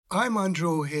I'm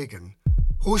Andrew O'Hagan,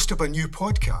 host of a new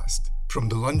podcast from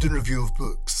the London Review of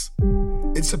Books.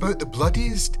 It's about the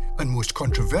bloodiest and most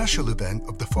controversial event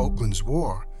of the Falklands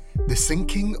War, the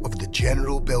sinking of the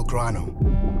General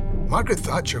Belgrano. Margaret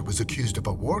Thatcher was accused of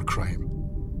a war crime.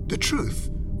 The truth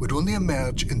would only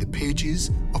emerge in the pages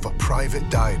of a private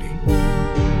diary.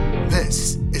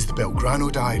 This is the Belgrano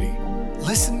Diary.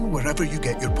 Listen wherever you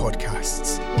get your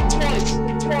podcasts.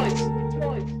 Twice.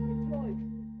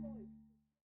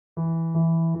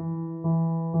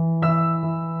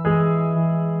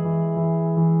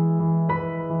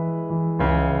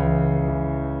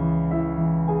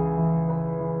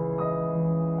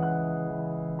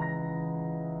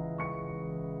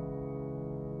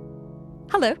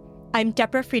 Hello, I'm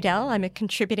Deborah Friedel. I'm a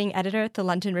contributing editor at the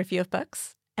London Review of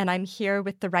Books, and I'm here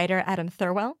with the writer Adam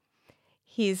Thirlwell.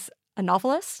 He's a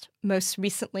novelist, most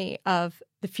recently of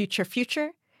The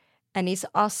Future, and he's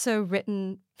also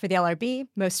written for the LRB,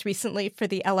 most recently for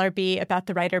the LRB about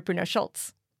the writer Bruno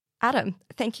Schulz. Adam,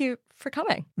 thank you for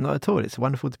coming. Not at all. It's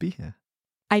wonderful to be here.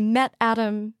 I met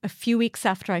Adam a few weeks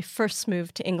after I first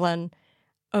moved to England,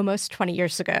 almost 20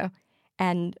 years ago,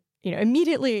 and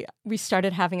immediately we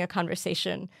started having a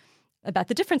conversation about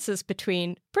the differences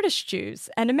between British Jews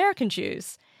and American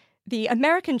Jews, the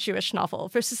American Jewish novel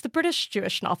versus the British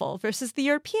Jewish novel versus the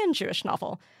European Jewish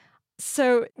novel.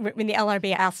 So when the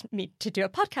LRB asked me to do a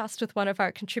podcast with one of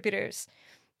our contributors,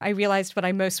 I realized what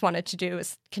I most wanted to do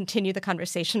is continue the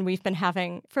conversation we've been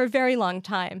having for a very long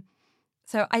time.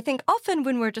 So I think often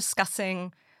when we're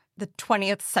discussing the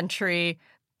 20th century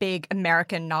big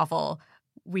American novel,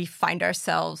 we find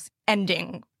ourselves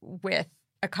ending with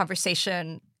a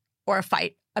conversation or a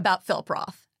fight about Philip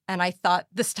Roth. And I thought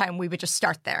this time we would just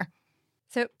start there.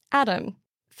 So, Adam,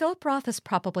 Philip Roth is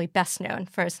probably best known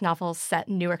for his novels set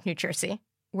in Newark, New Jersey,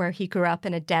 where he grew up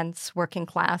in a dense, working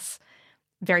class,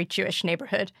 very Jewish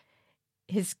neighborhood.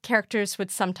 His characters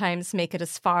would sometimes make it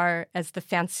as far as the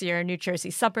fancier New Jersey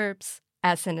suburbs,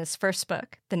 as in his first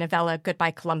book, the novella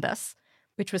Goodbye Columbus,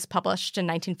 which was published in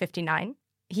 1959.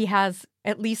 He has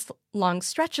at least long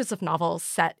stretches of novels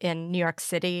set in New York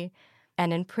City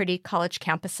and in pretty college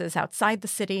campuses outside the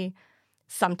city.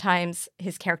 Sometimes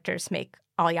his characters make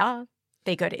Aliyah,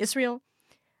 they go to Israel.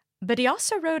 But he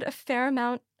also wrote a fair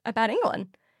amount about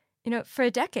England. For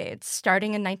a decade, starting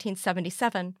in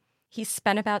 1977, he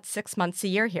spent about 6 months a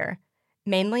year here,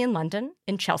 mainly in London,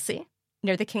 in Chelsea,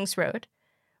 near the King's Road,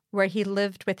 where he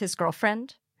lived with his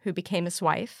girlfriend, who became his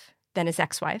wife, then his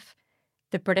ex-wife,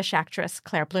 the British actress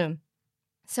Claire Bloom.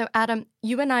 So, Adam,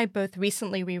 you and I both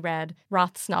recently reread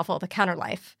Roth's novel, The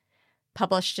Counterlife,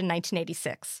 published in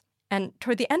 1986. And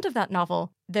toward the end of that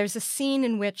novel, there's a scene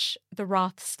in which the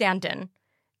Roth stand-in,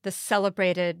 the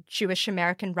celebrated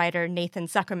Jewish-American writer Nathan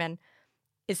Zuckerman,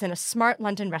 is in a smart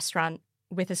London restaurant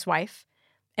with his wife,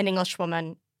 an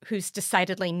Englishwoman who's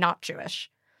decidedly not Jewish.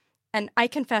 And I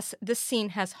confess this scene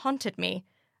has haunted me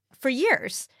for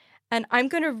years, and I'm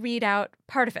going to read out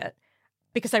part of it,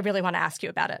 because I really want to ask you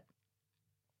about it.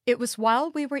 It was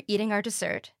while we were eating our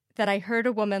dessert that I heard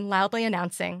a woman loudly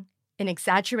announcing, in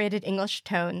exaggerated English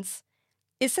tones,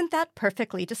 "Isn't that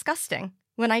perfectly disgusting?"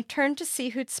 When I turned to see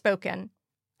who'd spoken,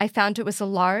 I found it was a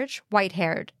large,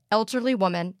 white-haired, elderly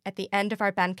woman at the end of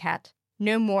our banquette,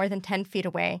 no more than 10 feet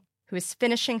away, who was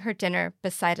finishing her dinner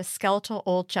beside a skeletal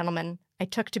old gentleman I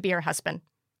took to be her husband.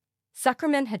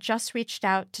 Zuckerman had just reached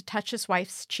out to touch his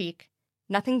wife's cheek.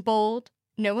 Nothing bold,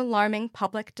 no alarming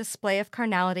public display of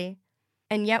carnality,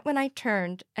 and yet when I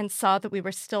turned and saw that we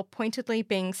were still pointedly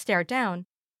being stared down,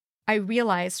 I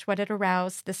realized what had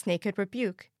aroused this naked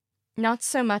rebuke. Not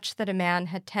so much that a man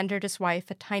had tendered his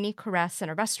wife a tiny caress in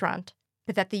a restaurant,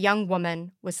 but that the young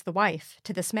woman was the wife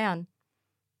to this man.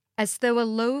 As though a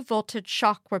low-voltage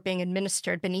shock were being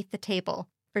administered beneath the table,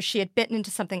 for she had bitten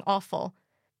into something awful,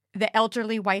 the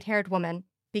elderly white-haired woman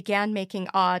began making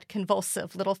odd,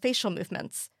 convulsive little facial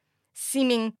movements,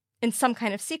 seeming in some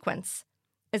kind of sequence,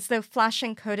 as though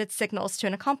flashing coded signals to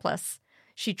an accomplice.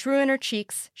 She drew in her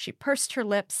cheeks, she pursed her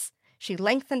lips, she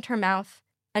lengthened her mouth,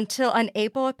 until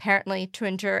unable apparently to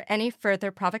endure any further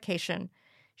provocation,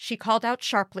 she called out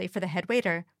sharply for the head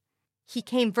waiter. He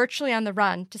came virtually on the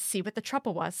run to see what the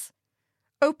trouble was.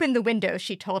 "Open the window,"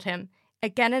 she told him,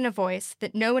 again in a voice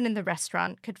that no one in the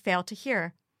restaurant could fail to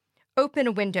hear. "Open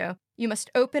a window. You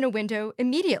must open a window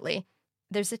immediately.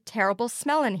 There's a terrible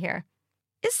smell in here."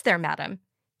 "Is there, madam?"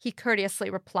 he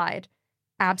courteously replied.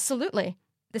 "Absolutely.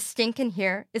 The stink in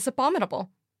here is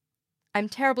abominable." "I'm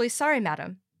terribly sorry,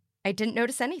 madam. I didn't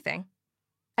notice anything."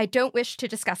 "I don't wish to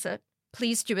discuss it.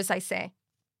 Please do as I say."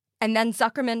 And then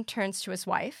Zuckerman turns to his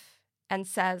wife and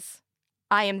says,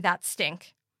 "I am that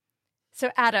stink."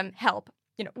 So Adam, help.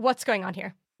 What's going on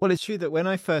here? Well, it's true that when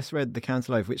I first read The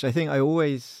Counterlife, which I think I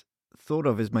always thought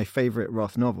of as my favourite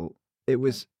Roth novel, it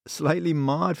was slightly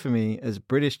marred for me as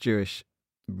British Jewish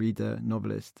reader,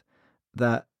 novelist,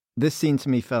 that this scene to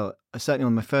me felt, certainly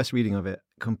on my first reading of it,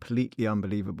 completely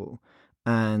unbelievable.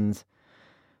 And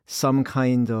some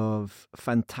kind of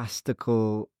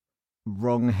fantastical,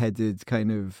 wrong-headed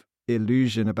kind of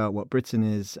illusion about what Britain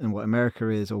is and what America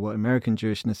is, or what American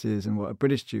Jewishness is and what a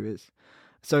British Jew is.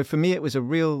 So for me, it was a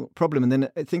real problem. And then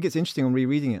I think it's interesting on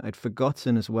rereading it, I'd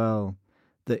forgotten as well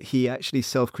that he actually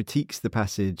self-critiques the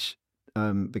passage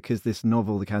because this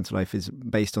novel, The Counterlife, is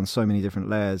based on so many different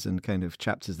layers and kind of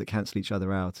chapters that cancel each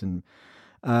other out. And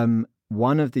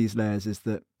one of these layers is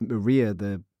that Maria,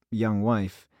 the young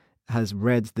wife, has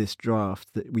read this draft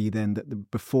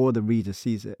before the reader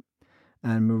sees it.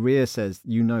 And Maria says,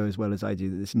 you know as well as I do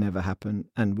that this never happened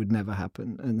and would never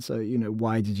happen. And so,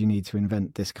 why did you need to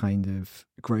invent this kind of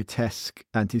grotesque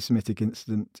anti-Semitic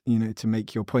incident, to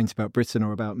make your point about Britain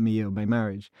or about me or my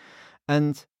marriage?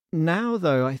 And now,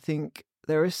 though, I think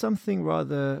there is something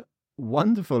rather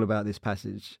wonderful about this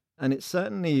passage. And it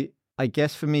certainly, I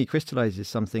guess for me, crystallizes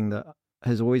something that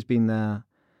has always been there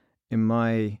in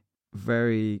my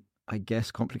very, I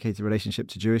guess, complicated relationship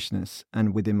to Jewishness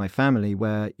and within my family,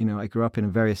 where, I grew up in a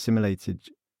very assimilated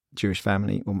Jewish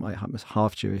family, or I was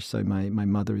half Jewish, so my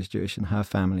mother is Jewish and her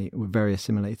family were very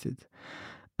assimilated.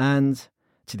 And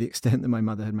to the extent that my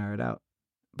mother had married out.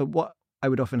 But what I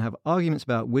would often have arguments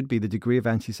about would be the degree of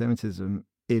anti-Semitism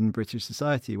in British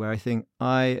society, where I think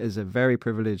I, as a very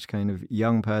privileged kind of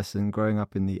young person growing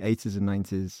up in the 80s and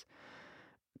 90s,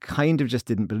 kind of just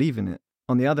didn't believe in it.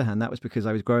 On the other hand, that was because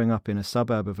I was growing up in a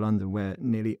suburb of London where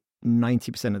nearly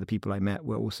 90% of the people I met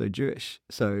were also Jewish.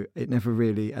 So it never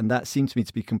really, and that seemed to me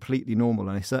to be completely normal.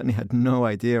 And I certainly had no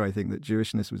idea, I think, that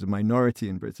Jewishness was a minority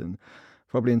in Britain,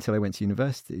 probably until I went to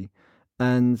university.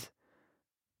 And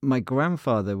my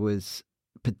grandfather was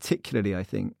particularly, I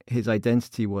think, his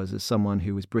identity was as someone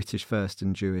who was British first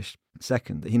and Jewish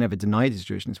second. He never denied his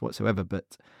Jewishness whatsoever,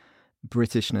 but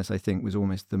Britishness, I think, was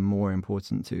almost the more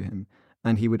important to him.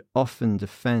 And he would often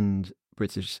defend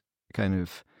British kind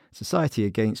of society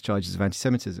against charges of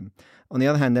anti-Semitism. On the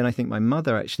other hand, then I think my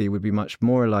mother actually would be much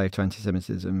more alive to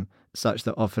anti-Semitism, such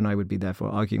that often I would be therefore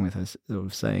arguing with her, sort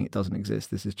of saying it doesn't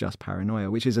exist, this is just paranoia,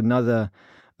 which is another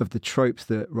of the tropes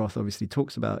that Roth obviously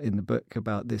talks about in the book,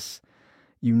 about this,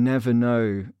 you never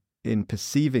know in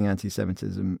perceiving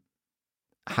anti-Semitism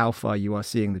how far you are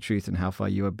seeing the truth and how far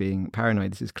you are being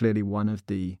paranoid. This is clearly one of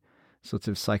the sort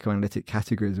of psychoanalytic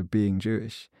categories of being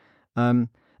Jewish.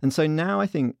 And so now I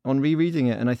think on rereading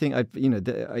it, and I think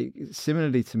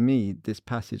similarly to me, this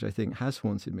passage I think has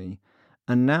haunted me.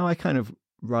 And now I kind of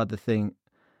rather think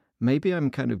maybe I'm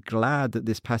kind of glad that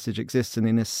this passage exists. And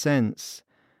in a sense,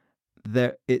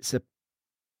 it's a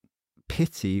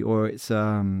pity, or it's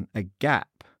a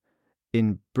gap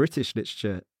in British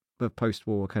literature of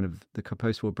post-war, kind of the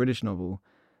post-war British novel.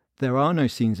 There are no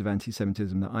scenes of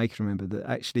anti-Semitism that I can remember. That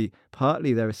actually,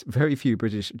 partly there are very few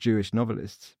British Jewish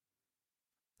novelists,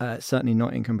 certainly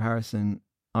not in comparison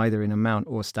either in amount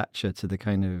or stature to the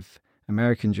kind of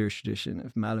American Jewish tradition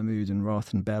of Malamud and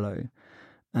Roth and Bellow,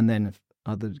 and then of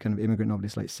other kind of immigrant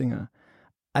novelists like Singer.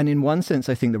 And in one sense,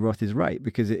 I think that Roth is right,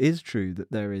 because it is true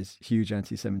that there is huge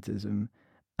anti-Semitism.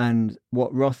 And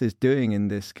what Roth is doing in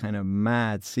this kind of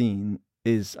mad scene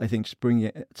is, I think, just bringing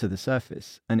it to the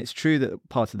surface. And it's true that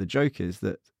part of the joke is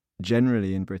that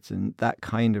generally in Britain, that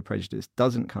kind of prejudice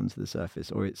doesn't come to the surface,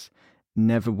 or it's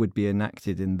never would be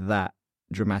enacted in that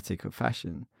dramatic of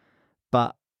fashion.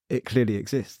 But it clearly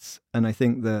exists. And I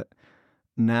think that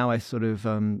now I sort of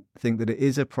think that it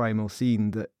is a primal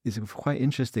scene that is quite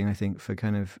interesting, I think, for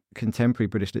kind of contemporary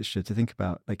British literature to think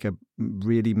about, like a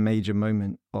really major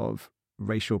moment of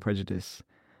racial prejudice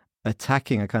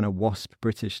attacking a kind of WASP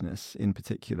Britishness in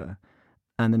particular,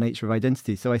 and the nature of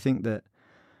identity. So I think that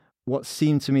what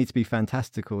seemed to me to be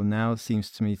fantastical now seems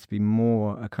to me to be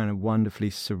more a kind of wonderfully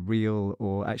surreal,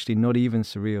 or actually not even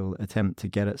surreal, attempt to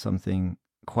get at something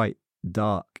quite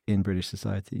dark in British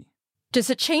society.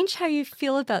 Does it change how you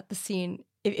feel about the scene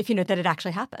if you know that it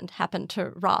actually happened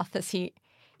to Roth, as he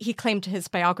claimed to his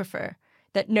biographer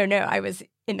that, no, I was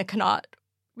in the Connaught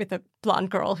with a blonde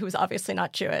girl who was obviously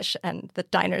not Jewish, and the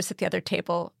diners at the other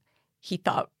table he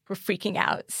thought were freaking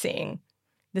out seeing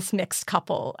this mixed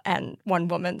couple, and one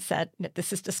woman said,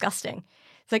 "This is disgusting."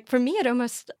 It's like, for me, it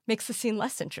almost makes the scene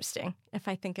less interesting if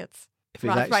I think it's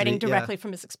Roth writing directly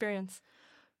from his experience.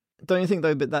 Don't you think,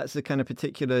 though, but that's a kind of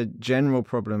particular general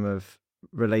problem of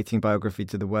relating biography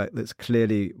to the work that's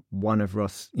clearly one of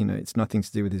Roth's, it's nothing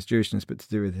to do with his Jewishness, but to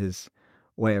do with his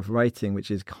way of writing, which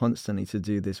is constantly to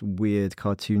do this weird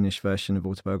cartoonish version of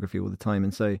autobiography all the time.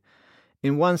 And so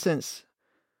in one sense,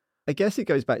 I guess it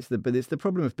goes back to but it's the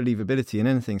problem of believability in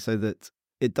anything, so that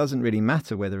it doesn't really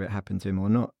matter whether it happened to him or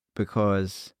not,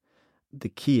 because the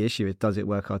key issue is, does it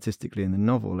work artistically in the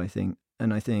novel, I think.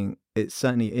 And I think it's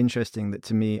certainly interesting that,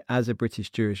 to me, as a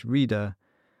British Jewish reader,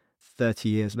 30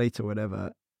 years later,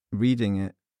 whatever, reading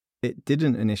it, it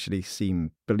didn't initially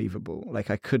seem believable. Like,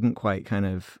 I couldn't quite kind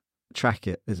of track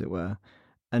it, as it were.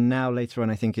 And now later on,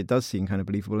 I think it does seem kind of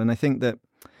believable. And I think that,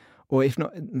 or if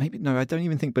not, maybe, no, I don't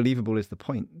even think believable is the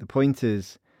point. The point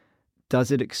is,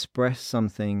 does it express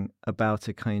something about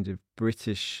a kind of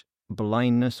British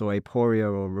blindness or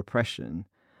aporia or repression?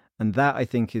 And that, I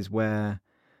think, is where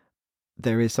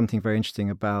there is something very interesting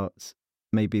about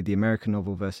maybe the American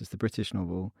novel versus the British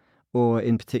novel, or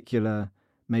in particular,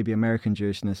 maybe American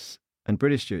Jewishness and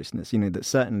British Jewishness. You know, that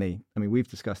certainly, I mean, we've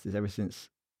discussed this ever since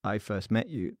I first met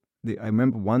you. I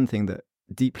remember one thing that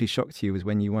deeply shocked you was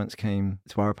when you once came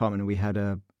to our apartment and we had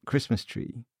a Christmas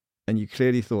tree, and you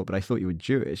clearly thought, but I thought you were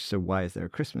Jewish, so why is there a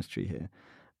Christmas tree here?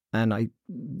 And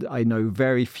I know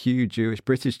very few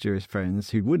British Jewish friends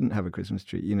who wouldn't have a Christmas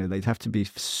tree. You know, they'd have to be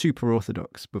super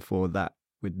Orthodox before that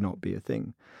would not be a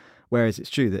thing. Whereas it's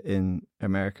true that in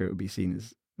America it would be seen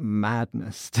as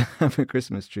madness to have a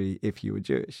Christmas tree if you were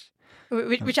Jewish.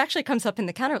 Which actually comes up in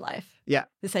The Counterlife. Yeah.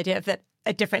 This idea of that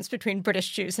a difference between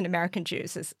British Jews and American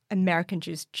Jews is American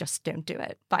Jews just don't do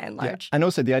it, by and large. Yeah. And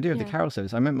also the idea of the carol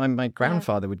service. I remember my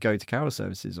grandfather would go to carol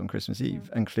services on Christmas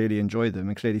Eve and clearly enjoy them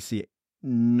and clearly see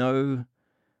no,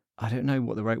 I don't know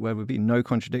what the right word would be, no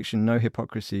contradiction, no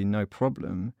hypocrisy, no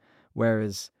problem.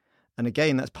 Whereas, and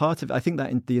again, that's part of, I think that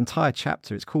in the entire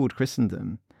chapter, it's called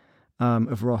Christendom,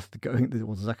 of Roth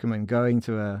Zuckerman going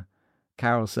to a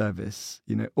carol service,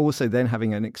 you know, also then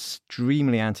having an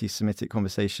extremely anti-Semitic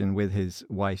conversation with his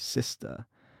wife's sister.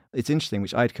 It's interesting,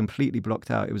 which I'd completely blocked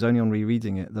out. It was only on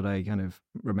rereading it that I kind of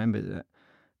remembered it,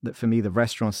 that for me, the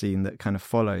restaurant scene that kind of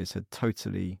follows had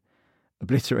totally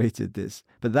obliterated this.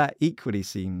 But that equally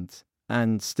seemed,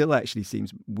 and still actually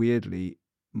seems weirdly,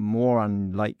 more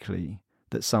unlikely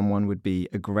that someone would be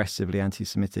aggressively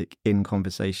anti-Semitic in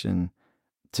conversation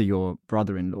to your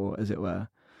brother-in-law, as it were.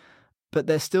 But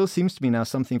there still seems to be now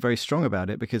something very strong about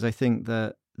it, because I think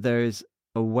that there is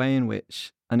a way in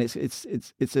which, and it's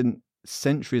a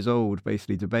centuries-old,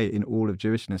 basically, debate in all of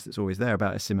Jewishness that's always there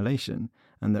about assimilation,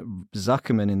 and that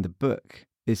Zuckerman in the book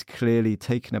is clearly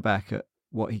taken aback at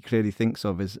what he clearly thinks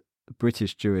of as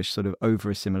British Jewish sort of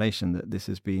over-assimilation, that this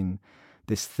has been,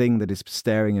 this thing that is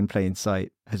staring in plain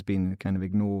sight has been kind of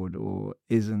ignored or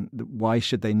isn't, why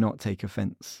should they not take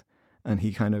offense? And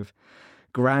he kind of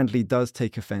grandly does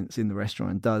take offense in the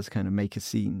restaurant and does kind of make a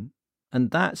scene. And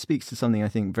that speaks to something I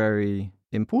think very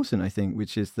important, I think,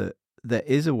 which is that there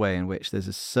is a way in which there's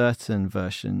a certain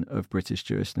version of British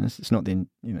Jewishness. It's not the,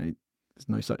 you know, there's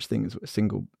no such thing as a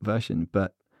single version,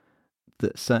 but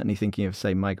that certainly thinking of,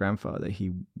 say, my grandfather,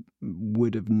 he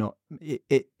would have not,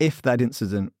 if that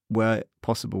incident were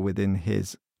possible within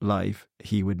his life,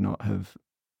 he would not have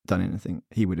done anything.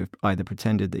 He would have either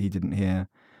pretended that he didn't hear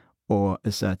or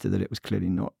asserted that it was clearly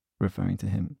not referring to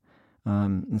him.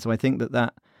 And so I think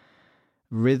that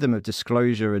rhythm of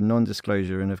disclosure and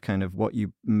non-disclosure, and of kind of what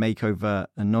you make overt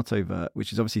and not overt,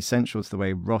 which is obviously central to the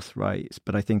way Roth writes,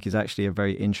 but I think is actually a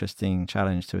very interesting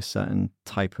challenge to a certain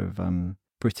type of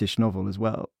British novel as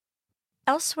well.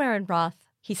 Elsewhere in Roth,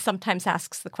 he sometimes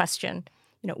asks the question,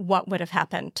 you know, what would have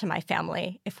happened to my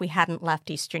family if we hadn't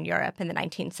left Eastern Europe in the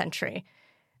 19th century?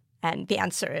 And the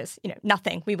answer is, you know,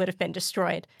 nothing. We would have been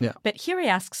destroyed. Yeah. But here he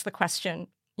asks the question,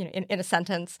 you know, in a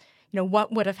sentence, you know,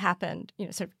 what would have happened, you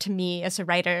know, sort of to me as a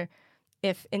writer,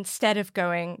 if instead of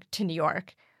going to New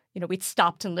York, you know, we'd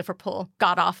stopped in Liverpool,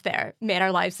 got off there, made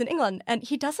our lives in England? And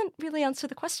he doesn't really answer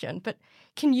the question. But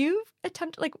can you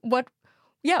attempt, like, what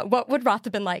would Roth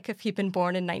have been like if he'd been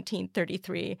born in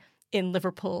 1933 in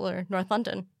Liverpool or North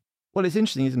London? Well, it's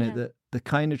interesting, isn't it, that the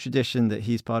kind of tradition that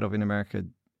he's part of in America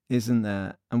isn't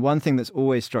there. And one thing that's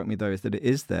always struck me, though, is that it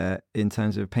is there in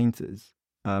terms of painters.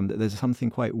 That there's something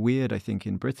quite weird, I think,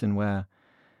 in Britain, where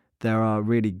there are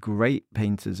really great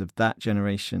painters of that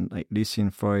generation, like Lucian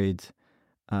Freud,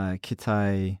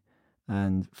 Kitay,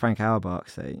 and Frank Auerbach,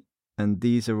 say. And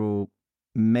these are all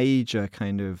major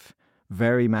kind of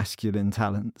very masculine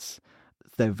talents.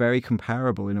 They're very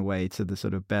comparable in a way to the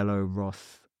sort of Bellow,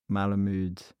 Roth,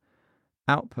 Malamud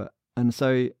output. And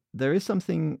so there is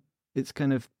something, it's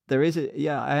kind of,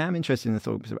 I am interested in the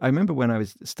thought. I remember when I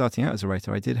was starting out as a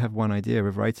writer, I did have one idea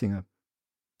of writing a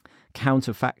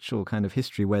counterfactual kind of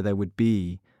history where there would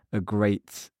be a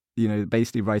great, you know,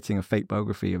 basically writing a fake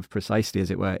biography of precisely, as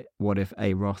it were, what if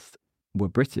A. Roth were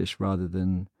British rather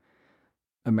than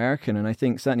American. And I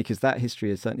think certainly because that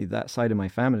history is certainly that side of my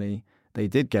family, they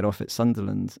did get off at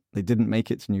Sunderland. They didn't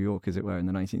make it to New York, as it were, in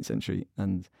the 19th century.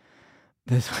 And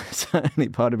there's certainly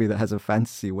part of me that has a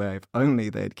fantasy where if only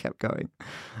they had kept going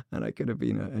and I could have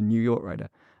been a New York writer.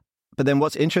 But then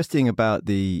what's interesting about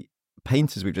the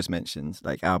painters we've just mentioned,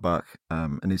 like Auerbach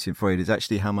and Lucian Freud, is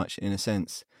actually how much, in a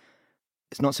sense,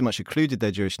 it's not so much occluded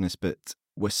their Jewishness, but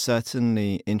were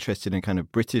certainly interested in a kind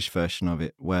of British version of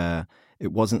it, where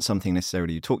it wasn't something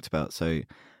necessarily you talked about. So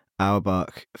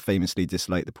Auerbach famously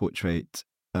disliked the portrait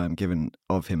given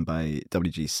of him by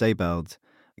W.G. Sebald,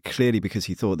 clearly because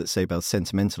he thought that Sebald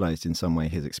sentimentalized in some way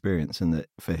his experience, and that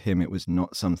for him it was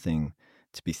not something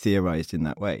to be theorized in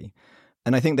that way.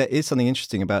 And I think there is something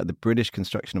interesting about the British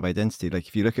construction of identity. Like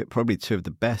if you look at probably two of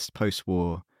the best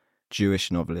post-war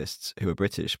Jewish novelists who are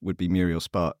British would be Muriel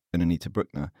Spark and Anita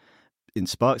Bruckner. In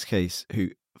Spark's case,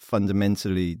 who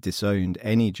fundamentally disowned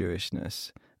any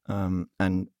Jewishness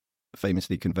and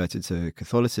famously converted to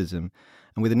Catholicism.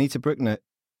 And with Anita Bruckner,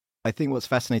 I think what's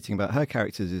fascinating about her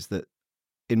characters is that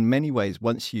in many ways,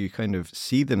 once you kind of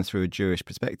see them through a Jewish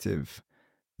perspective,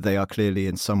 they are clearly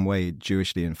in some way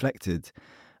Jewishly inflected.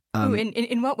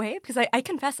 In what way? Because I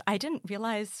confess I didn't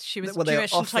realize she was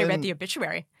Jewish until I read the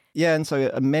obituary. Yeah, and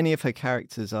so many of her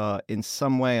characters are in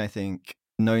some way, I think,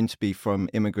 known to be from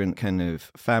immigrant kind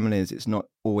of families. It's not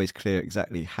always clear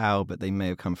exactly how, but they may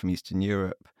have come from Eastern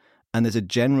Europe. And there's a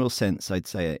general sense, I'd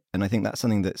say, and I think that's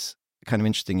something that's kind of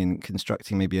interesting in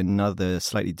constructing maybe another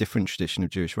slightly different tradition of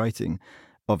Jewish writing,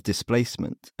 of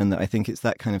displacement. And that I think it's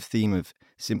that kind of theme of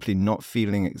simply not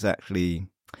feeling exactly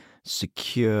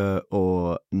secure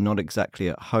or not exactly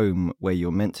at home where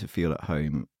you're meant to feel at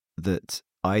home, that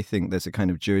I think there's a kind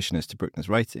of Jewishness to Bruckner's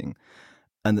writing,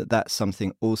 and that's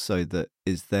something also that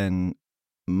is then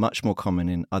much more common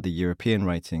in other European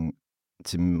writing,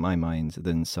 to my mind,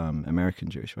 than some American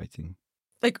Jewish writing.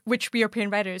 Like, which European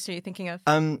writers are you thinking of?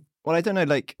 Well, I don't know,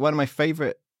 like one of my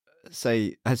favorite,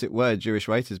 say, as it were, Jewish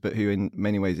writers, but who in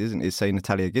many ways isn't, is, say,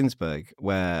 Natalia Ginzburg,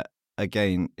 where,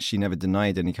 again, she never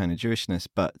denied any kind of Jewishness,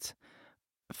 but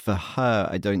for her,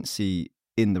 I don't see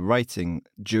in the writing,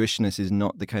 Jewishness is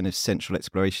not the kind of central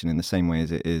exploration in the same way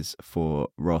as it is for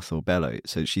Roth or Bellow.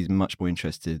 So she's much more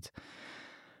interested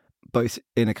both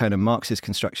in a kind of Marxist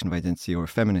construction of identity or a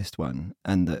feminist one,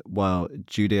 and that while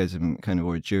Judaism kind of,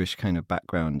 or a Jewish kind of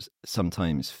background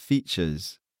sometimes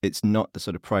features, it's not the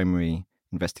sort of primary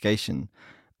investigation.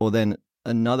 Or then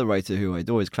another writer who I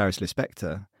adore is Clarice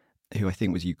Lispector, who I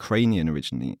think was Ukrainian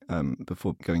originally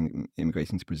before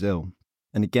immigrating to Brazil.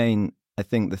 And again, I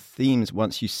think the themes,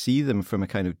 once you see them from a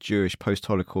kind of Jewish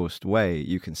post-Holocaust way,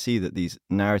 you can see that these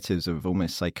narratives of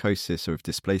almost psychosis or of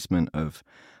displacement, of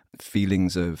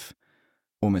feelings of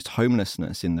almost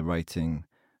homelessness in the writing,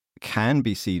 can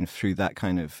be seen through that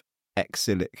kind of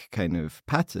exilic kind of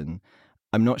pattern.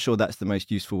 I'm not sure that's the most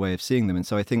useful way of seeing them. And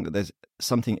so I think that there's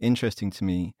something interesting to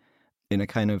me in a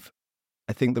kind of,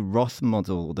 I think the Roth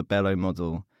model or the Bellow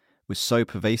model was so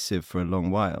pervasive for a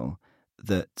long while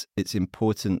that it's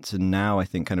important to now, I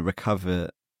think, kind of recover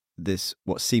this,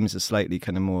 what seems a slightly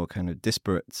kind of more kind of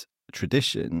disparate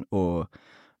tradition or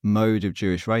mode of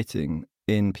Jewish writing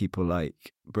in people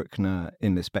like Bruckner,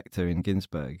 in Lispector, in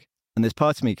Ginzburg. And there's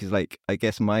part of me, because like, I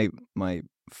guess my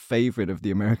favorite of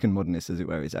the American modernists, as it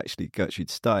were, is actually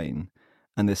Gertrude Stein.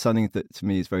 And there's something that to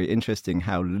me is very interesting,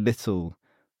 how little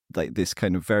like this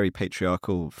kind of very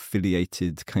patriarchal,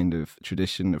 filiated kind of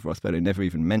tradition of Roth Bellow never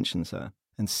even mentions her.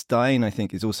 And Stein, I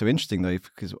think, is also interesting, though,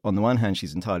 because on the one hand,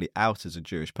 she's entirely out as a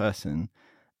Jewish person,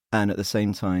 and at the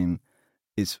same time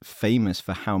is famous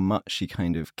for how much she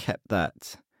kind of kept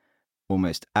that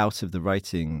almost out of the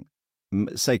writing.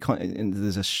 Say,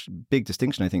 there's a big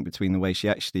distinction, I think, between the way she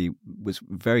actually was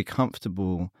very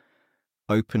comfortable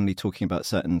openly talking about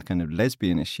certain kind of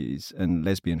lesbian issues and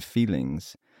lesbian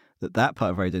feelings, that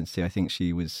part of her identity, I think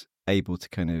she was able to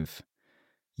kind of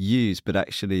use, but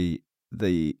actually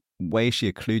the way she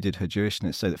occluded her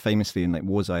Jewishness, so that famously in like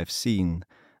Wars I Have Seen,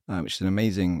 which is an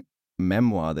amazing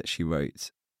memoir that she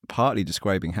wrote, partly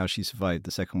describing how she survived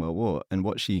the Second World War, and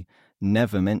what she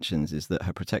never mentions is that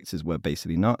her protectors were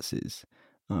basically Nazis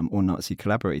or Nazi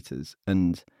collaborators.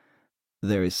 And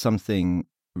there is something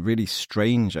really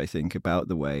strange, I think, about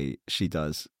the way she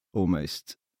does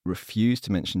almost refuse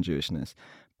to mention Jewishness.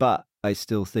 But I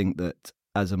still think that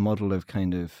as a model of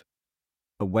kind of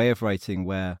a way of writing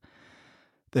where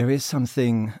there is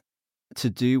something to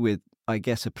do with, I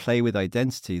guess, a play with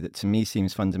identity that to me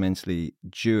seems fundamentally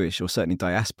Jewish, or certainly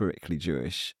diasporically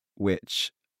Jewish,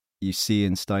 which you see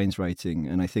in Stein's writing,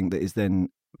 and I think that is then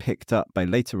picked up by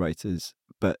later writers,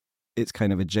 but it's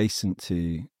kind of adjacent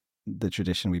to the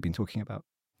tradition we've been talking about.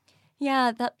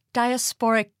 Yeah, that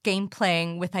diasporic game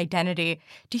playing with identity.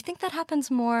 Do you think that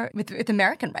happens more with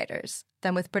American writers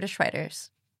than with British writers?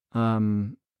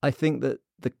 I think that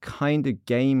the kind of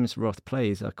games Roth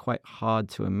plays are quite hard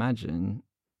to imagine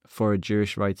for a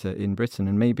Jewish writer in Britain.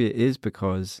 And maybe it is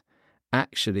because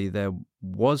actually there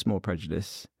was more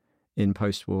prejudice in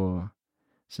post-war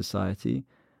society,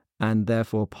 and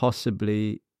therefore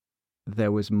possibly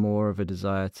there was more of a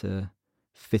desire to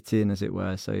fit in, as it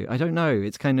were. So I don't know.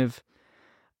 It's kind of,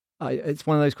 it's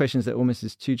one of those questions that almost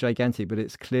is too gigantic, but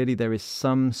it's clearly there is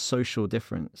some social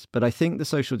difference. But I think the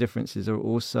social differences are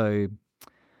also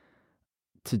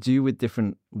to do with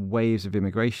different waves of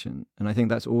immigration. And I think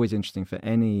that's always interesting for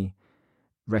any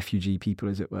refugee people,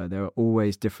 as it were. There are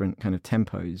always different kind of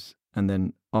tempos and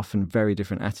then often very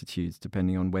different attitudes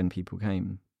depending on when people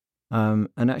came. And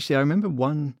actually, I remember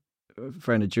one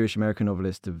friend, a Jewish American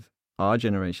novelist of our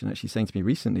generation, actually saying to me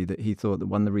recently that he thought that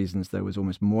one of the reasons there was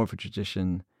almost more of a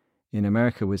tradition in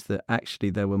America was that actually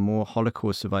there were more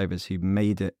Holocaust survivors who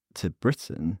made it to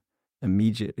Britain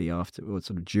immediately after, or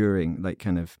sort of during, like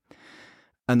kind of,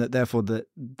 and that therefore that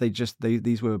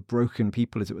these were broken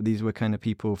people, as it were. These were kind of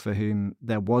people for whom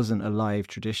there wasn't a live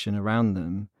tradition around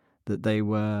them, that they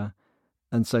were,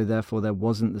 and so therefore there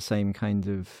wasn't the same kind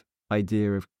of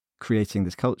idea of creating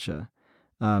this culture.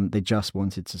 They just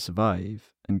wanted to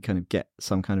survive and kind of get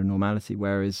some kind of normality,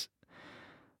 whereas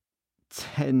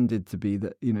tended to be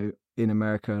that, you know, in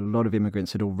America, a lot of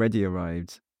immigrants had already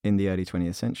arrived in the early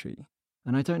 20th century.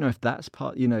 And I don't know if that's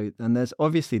part, you know, and there's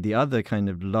obviously the other kind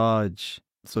of large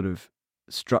sort of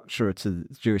structure to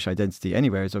Jewish identity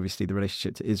anywhere is obviously the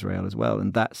relationship to Israel as well.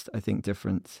 And that's, I think,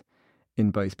 different in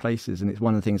both places. And it's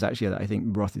one of the things actually that I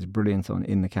think Roth is brilliant on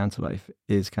in The Counterlife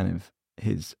is kind of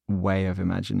his way of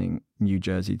imagining New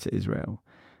Jersey to Israel.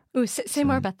 Ooh, say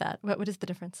more about that. What is the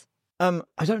difference?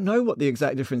 I don't know what the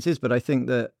exact difference is, but I think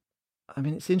that, I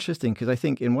mean, it's interesting because I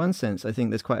think in one sense, I think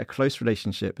there's quite a close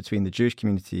relationship between the Jewish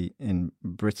community in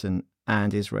Britain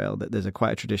and Israel, that there's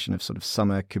quite a tradition of sort of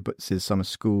summer kibbutzes, summer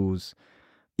schools.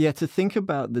 Yeah, to think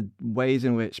about the ways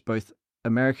in which both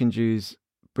American Jews,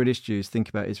 British Jews think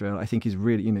about Israel, I think is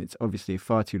really, you know, it's obviously a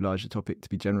far too large a topic to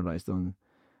be generalized on.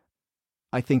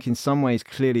 I think in some ways,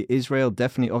 clearly, Israel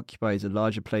definitely occupies a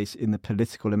larger place in the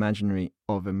political imaginary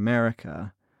of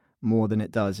America more than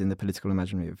it does in the political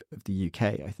imaginary of the UK,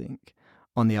 I think.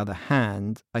 On the other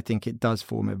hand, I think it does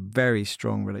form a very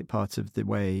strong part of the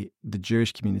way the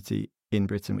Jewish community in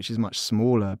Britain, which is much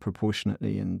smaller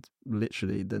proportionately and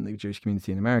literally than the Jewish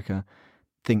community in America,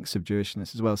 thinks of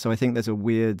Jewishness as well. So I think there's a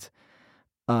weird,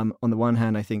 on the one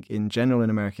hand, I think in general in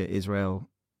America, Israel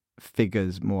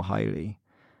figures more highly.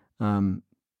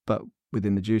 But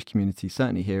within the Jewish community,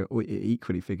 certainly here, it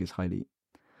equally figures highly.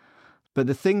 But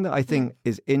the thing that I think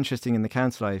is interesting in The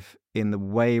Counterlife, in the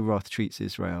way Roth treats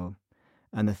Israel,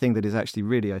 and the thing that is actually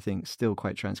really, I think, still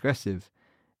quite transgressive,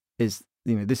 is,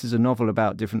 you know, this is a novel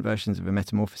about different versions of a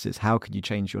metamorphosis. How could you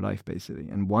change your life, basically?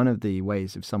 And one of the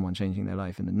ways of someone changing their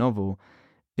life in the novel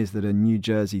is that a New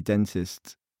Jersey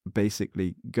dentist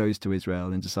basically goes to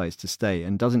Israel and decides to stay,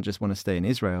 and doesn't just want to stay in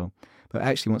Israel, but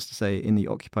actually wants to stay in the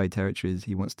occupied territories.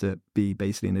 He wants to be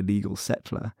basically an illegal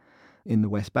settler in the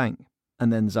West Bank.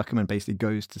 And then Zuckerman basically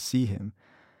goes to see him.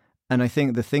 And I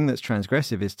think the thing that's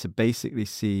transgressive is to basically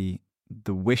see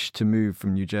the wish to move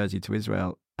from New Jersey to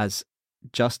Israel as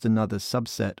just another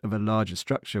subset of a larger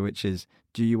structure, which is,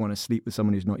 do you want to sleep with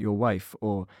someone who's not your wife?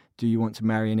 Or do you want to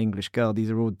marry an English girl? These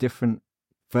are all different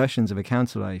versions of a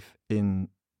counterlife in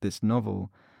this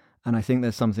novel. And I think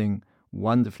there's something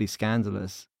wonderfully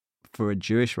scandalous for a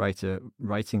Jewish writer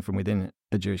writing from within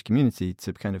a Jewish community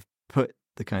to kind of put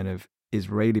the kind of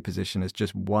Israeli position as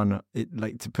just one,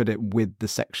 like to put it with the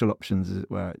sexual options, as it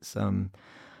were. It's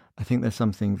I think there's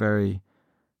something very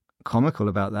comical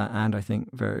about that, and I think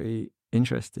very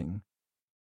interesting.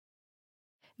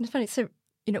 It's funny. So,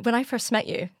 you know, when I first met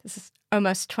you, this is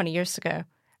almost 20 years ago,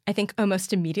 I think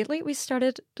almost immediately we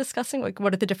started discussing, like,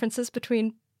 what are the differences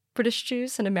between British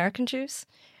Jews and American Jews?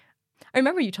 I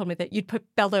remember you told me that you'd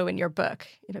put Bellow in your book,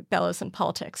 you know, Bellows and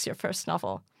Politics, your first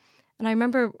novel. And I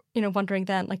remember, you know, wondering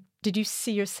then, like, did you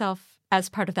see yourself as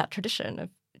part of that tradition of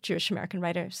Jewish American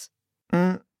writers?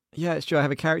 Yeah, it's true. I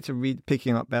have a character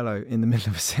picking up Bellow in the middle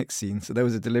of a sex scene. So there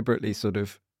was a deliberately sort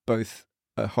of both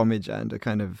a homage and a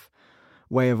kind of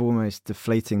way of almost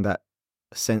deflating that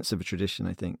sense of a tradition,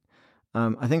 I think.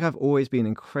 I think I've always been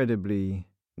incredibly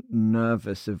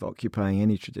nervous of occupying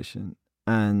any tradition.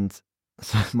 And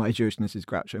so my Jewishness is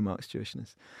Groucho Marx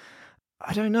Jewishness.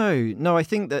 I don't know. No, I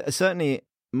think that certainly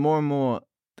more and more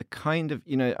the kind of,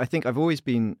 you know, I think I've always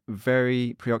been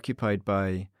very preoccupied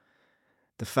by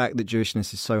the fact that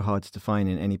Jewishness is so hard to define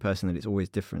in any person that it's always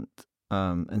different.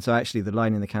 And so actually the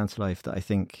line in The Counterlife that I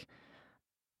think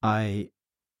I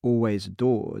always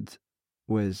adored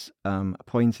was a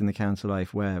point in The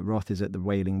Counterlife where Roth is at the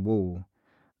Wailing Wall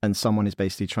and someone is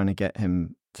basically trying to get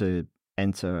him to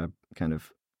enter a kind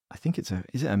of, I think is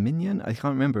it a minyan? I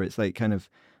can't remember. It's like kind of,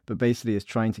 but basically is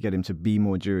trying to get him to be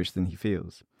more Jewish than he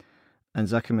feels. And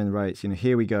Zuckerman writes,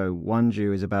 here we go. One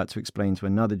Jew is about to explain to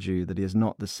another Jew that he is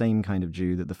not the same kind of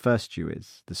Jew that the first Jew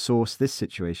is. The source, this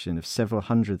situation of several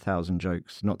 100,000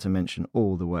 jokes, not to mention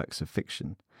all the works of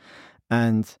fiction.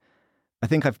 And I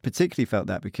think I've particularly felt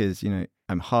that because,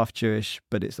 I'm half Jewish,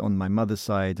 but it's on my mother's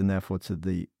side. And therefore to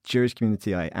the Jewish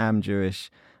community, I am Jewish.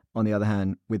 On the other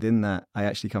hand, within that, I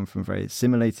actually come from a very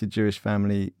assimilated Jewish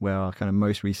family where our kind of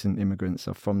most recent immigrants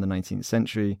are from the 19th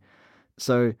century.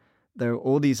 So there are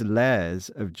all these layers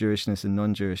of Jewishness and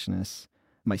non-Jewishness.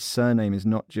 My surname is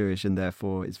not Jewish, and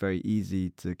therefore it's very easy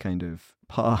to kind of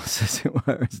pass, as it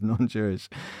were, as non-Jewish.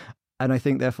 And I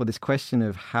think, therefore, this question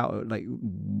of how, like,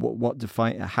 what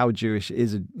define how Jewish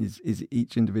is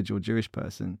each individual Jewish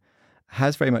person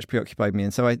has very much preoccupied me.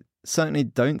 And so I certainly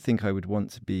don't think I would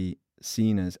want to be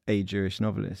seen as a Jewish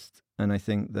novelist. And I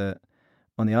think that,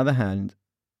 on the other hand,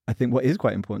 I think what is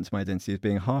quite important to my identity is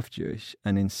being half Jewish.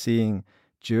 And in seeing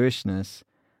Jewishness,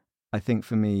 I think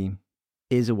for me,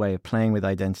 is a way of playing with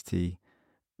identity,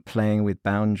 playing with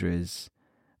boundaries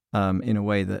in a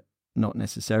way that not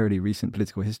necessarily recent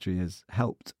political history has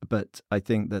helped. But I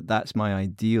think that that's my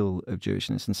ideal of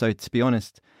Jewishness. And so, to be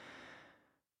honest,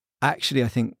 actually, I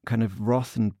think kind of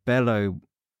Roth and Bellow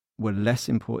were less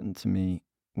important to me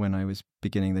when I was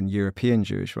beginning than European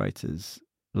Jewish writers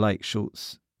like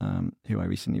Schulz, who I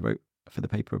recently wrote for the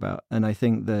paper about. And I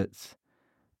think that,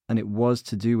 and it was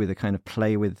to do with a kind of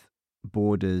play with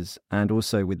borders and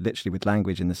also with literally with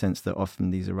language, in the sense that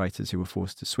often these are writers who were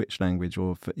forced to switch language,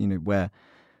 or where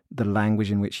the language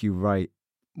in which you write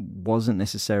wasn't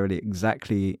necessarily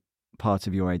exactly part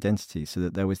of your identity, so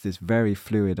that there was this very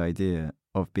fluid idea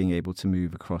of being able to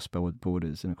move across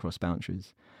borders and across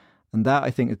boundaries. And that,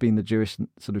 I think, has been the Jewish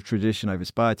sort of tradition I've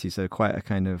aspired to. So quite a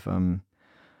kind of,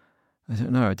 I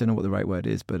don't know what the right word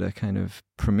is, but a kind of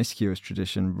promiscuous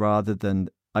tradition, rather than,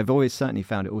 I've always certainly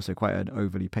found it also quite an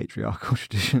overly patriarchal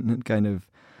tradition, and kind of,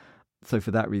 so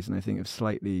for that reason, I think I've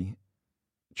slightly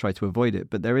tried to avoid it.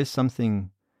 But there's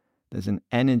an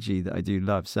energy that I do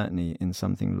love, certainly, in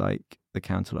something like The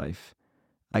Counterlife.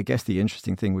 I guess the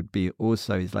interesting thing would be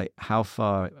also is like, how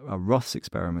far are Roth's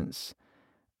experiments?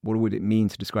 What would it mean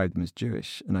to describe them as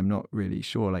Jewish? And I'm not really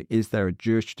sure. Like, is there a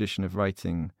Jewish tradition of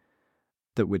writing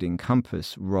that would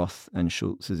encompass Roth and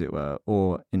Schulz, as it were?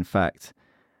 Or, in fact,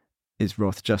 is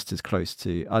Roth just as close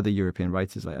to other European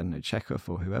writers, like, I don't know, Chekhov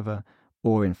or whoever?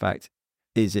 Or, in fact,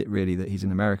 is it really that he's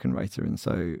an American writer, and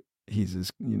so he's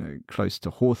as, close to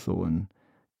Hawthorne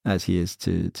as he is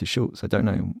to Schulz? I don't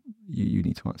know. You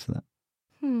need to answer that.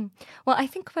 Well, I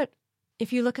think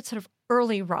if you look at sort of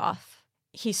early Roth,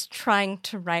 he's trying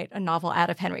to write a novel out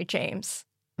of Henry James,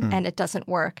 and it doesn't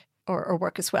work or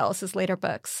work as well as his later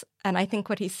books. And I think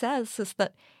what he says is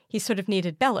that he sort of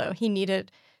needed Bellow. He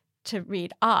needed to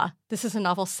read, this is a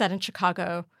novel set in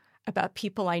Chicago about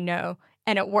people I know,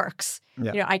 and it works.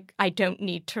 Yeah. I don't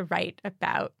need to write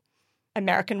about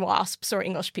American wasps or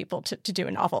English people to do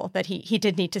a novel, that he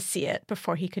did need to see it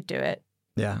before he could do it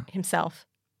himself.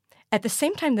 At the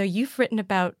same time, though, you've written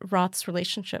about Roth's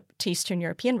relationship to Eastern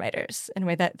European writers in a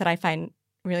way that I find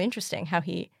really interesting, how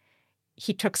he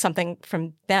took something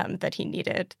from them that he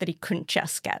needed, that he couldn't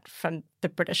just get from the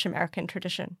British American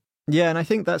tradition. Yeah, and I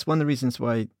think that's one of the reasons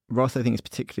why Roth, I think, is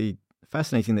particularly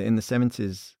fascinating, that in the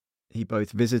 70s, he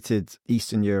both visited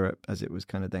Eastern Europe, as it was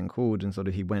kind of then called, and sort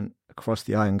of he went across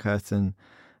the Iron Curtain,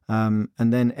 and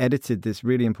then edited this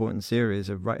really important series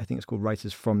of, I think it's called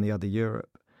Writers from the Other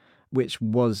Europe, which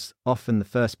was often the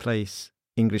first place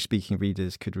English-speaking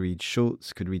readers could read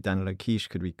Schulz, could read Daniel O'Keefe,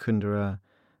 could read Kundera,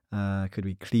 could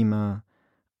read Klima,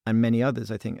 and many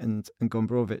others, I think, and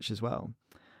Gombrowicz as well.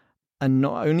 And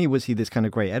not only was he this kind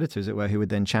of great editor, as it were, who would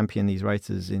then champion these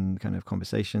writers in kind of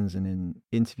conversations and in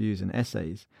interviews and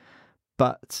essays,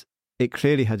 but it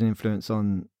clearly had an influence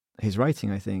on his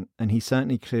writing, I think. And he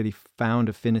certainly clearly found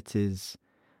affinities,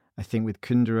 I think, with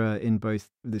Kundera in both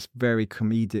this very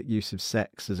comedic use of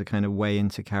sex as a kind of way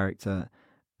into character,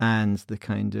 and the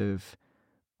kind of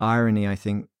irony, I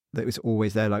think, that was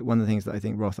always there. Like, one of the things that I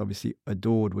think Roth obviously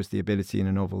adored was the ability in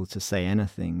a novel to say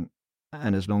anything.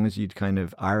 And as long as you'd kind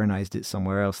of ironized it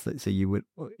somewhere else, that so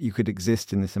you could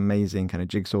exist in this amazing kind of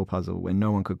jigsaw puzzle where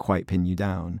no one could quite pin you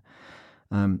down.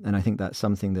 And I think that's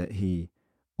something that he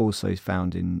also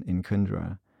found in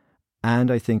Kundera.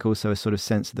 And I think also a sort of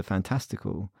sense of the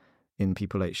fantastical in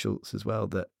people like Schultz as well,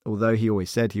 that although he always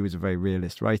said he was a very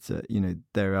realist writer,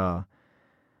 there are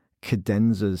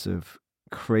cadenzas of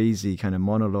crazy kind of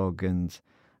monologue and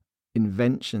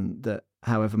invention that,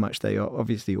 however much they are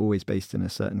obviously always based in a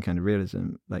certain kind of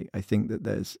realism, like I think that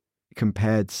there's,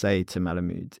 compared, say, to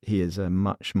Malamud, he is a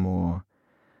much more,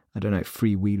 I don't know,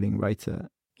 freewheeling writer.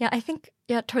 Yeah, I think,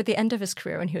 toward the end of his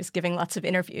career when he was giving lots of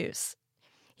interviews,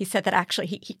 he said that actually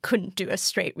he couldn't do a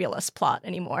straight realist plot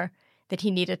anymore, that he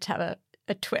needed to have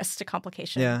a twist, a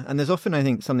complication. Yeah, and there's often, I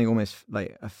think, something almost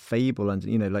like a fable,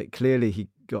 and like clearly he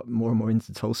got more and more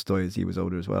into Tolstoy as he was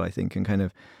older as well, I think, and kind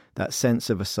of that sense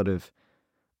of a sort of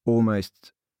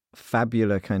almost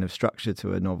fabular kind of structure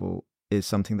to a novel is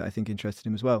something that I think interested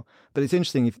him as well. But it's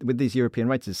interesting, with these European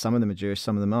writers, some of them are Jewish,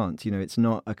 some of them aren't. It's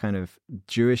not a kind of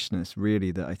Jewishness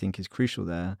really that I think is crucial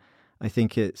there. I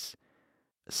think it's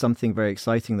something very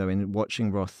exciting, though, in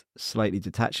watching Roth slightly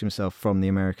detach himself from the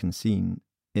American scene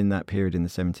in that period in the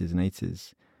 70s and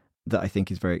 80s, that I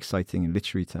think is very exciting in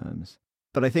literary terms.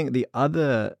 But I think the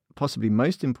other, possibly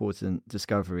most important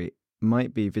discovery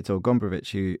might be Witold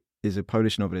Gombrowicz, who is a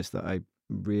Polish novelist that I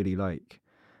really like.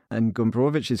 And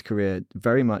Gombrowicz's career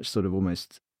very much sort of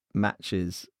almost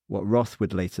matches what Roth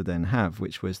would later then have,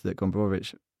 which was that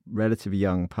Gombrowicz, relatively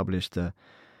young, published a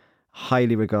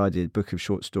highly regarded book of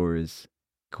short stories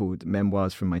called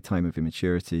Memoirs from My Time of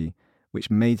Immaturity, which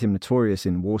made him notorious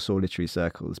in Warsaw literary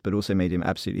circles, but also made him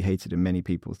absolutely hated, and many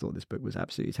people thought this book was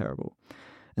absolutely terrible.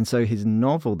 And so his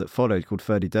novel that followed, called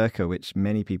Ferdyderko, which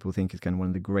many people think is kind of one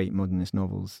of the great modernist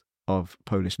novels of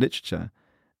Polish literature,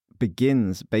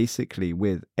 begins basically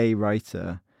with a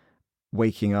writer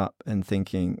waking up and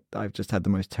thinking, I've just had the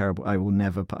most terrible,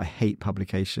 I hate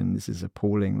publication, this is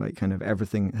appalling, like kind of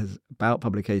everything about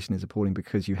publication is appalling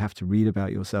because you have to read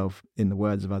about yourself in the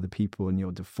words of other people and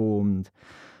you're deformed.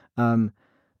 And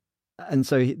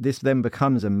so this then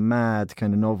becomes a mad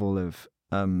kind of novel of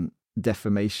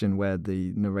defamation, where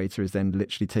the narrator is then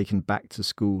literally taken back to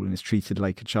school and is treated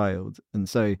like a child. And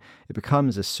so it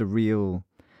becomes a surreal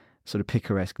sort of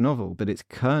picaresque novel, but its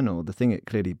kernel, the thing it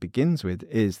clearly begins with,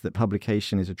 is that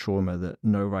publication is a trauma that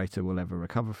no writer will ever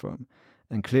recover from.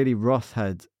 And clearly Roth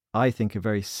had, I think, a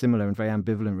very similar and very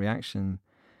ambivalent reaction,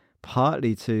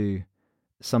 partly to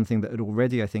something that had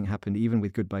already, I think, happened even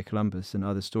with Goodbye Columbus and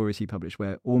other stories he published,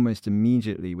 where almost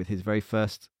immediately with his very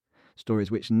first stories,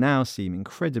 which now seem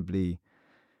incredibly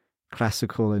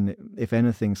classical and, if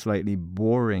anything, slightly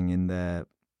boring in their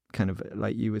kind of,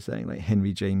 like you were saying, like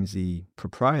Henry Jamesy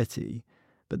propriety,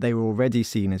 but they were already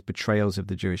seen as betrayals of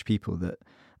the Jewish people that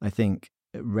I think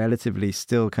relatively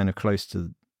still kind of close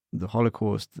to the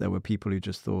Holocaust. There were people who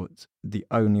just thought the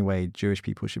only way Jewish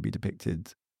people should be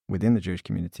depicted within the Jewish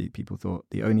community, people thought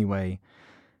the only way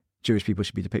Jewish people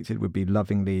should be depicted would be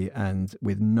lovingly and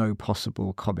with no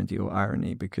possible comedy or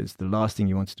irony, because the last thing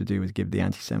you wanted to do was give the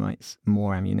anti-Semites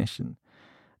more ammunition.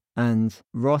 And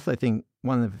Roth, I think,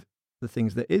 one of the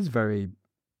things that is very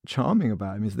charming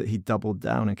about him is that he doubled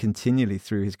down and continually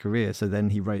through his career. So then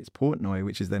he writes Portnoy,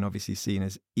 which is then obviously seen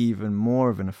as even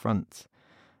more of an affront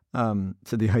to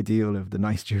the ideal of the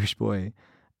nice Jewish boy.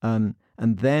 And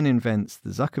then invents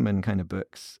the Zuckerman kind of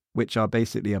books, which are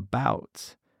basically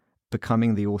about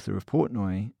becoming the author of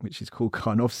Portnoy, which is called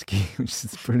Karnowski, which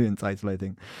is a brilliant title, I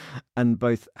think. And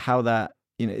both how that,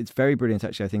 it's very brilliant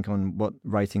actually, I think, on what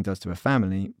writing does to a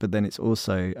family, but then it's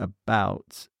also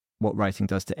about what writing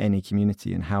does to any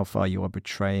community and how far you are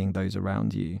betraying those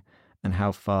around you and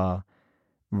how far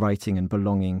writing and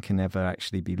belonging can never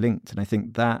actually be linked. And I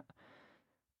think that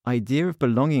idea of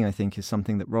belonging, I think, is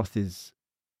something that Roth is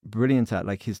brilliant at,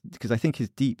 because I think his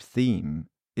deep theme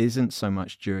isn't so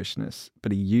much Jewishness,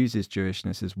 but he uses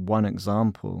Jewishness as one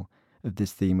example of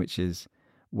this theme, which is,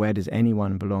 where does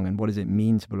anyone belong and what does it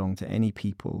mean to belong to any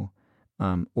people,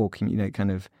 or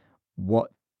kind of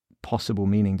what possible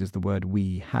meaning does the word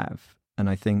we have? And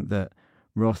I think that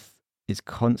Roth is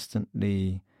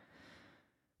constantly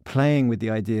playing with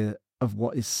the idea of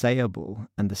what is sayable,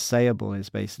 and the sayable is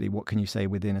basically what can you say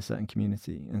within a certain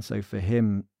community. And so for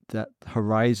him, that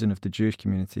horizon of the Jewish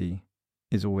community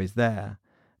is always there.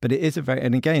 But it is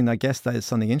and again, I guess that is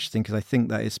something interesting, because I think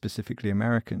that is specifically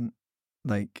American.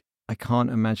 Like, I can't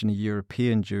imagine a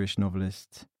European Jewish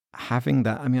novelist having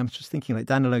that. I mean, I'm just thinking like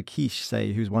Danilo Kish,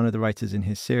 say, who's one of the writers in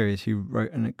his series, who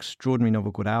wrote an extraordinary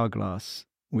novel called Hourglass,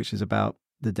 which is about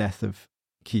the death of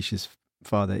Kish's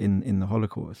father in the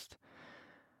Holocaust.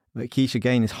 But Kish,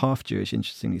 again, is half Jewish,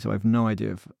 interestingly, so I have no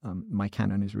idea if my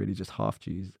canon is really just half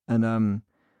Jews. And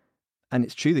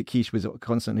it's true that Kish was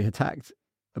constantly attacked,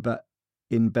 but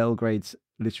in Belgrade's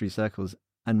literary circles,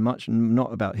 and much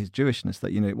not about his Jewishness,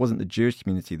 that, it wasn't the Jewish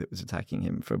community that was attacking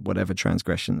him for whatever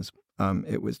transgressions.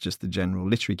 It was just the general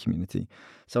literary community.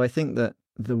 So I think that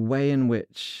the way in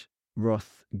which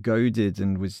Roth goaded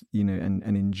and was, and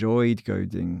enjoyed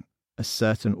goading a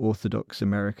certain Orthodox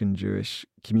American Jewish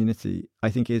community, I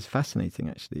think is fascinating,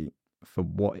 actually, for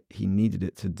what he needed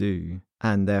it to do,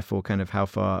 and therefore kind of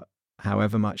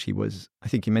however much he was, I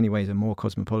think in many ways, a more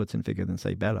cosmopolitan figure than,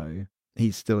 say, Bellow.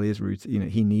 He still is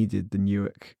rooted, he needed the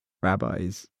Newark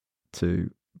rabbis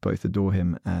to both adore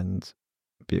him and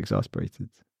be exasperated.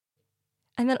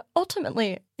 And then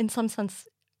ultimately, in some sense,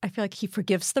 I feel like he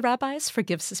forgives the rabbis,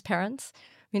 forgives his parents.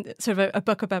 I mean, sort of a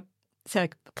book about, say,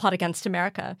 like Plot Against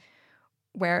America,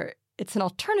 where it's an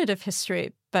alternative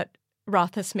history, but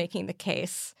Roth is making the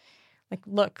case, like,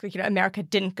 look, America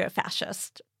didn't go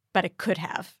fascist, but it could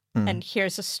have. And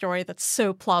here's a story that's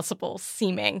so plausible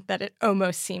seeming that it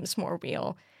almost seems more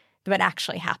real than what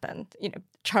actually happened.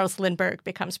 Charles Lindbergh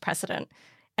becomes president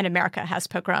and America has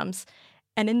pogroms.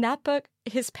 And in that book,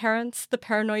 his parents, the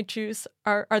paranoid Jews,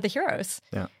 are the heroes.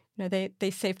 Yeah.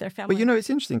 They save their family. But, it's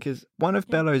interesting because one of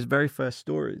Bellow's very first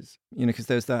stories, because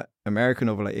there's that American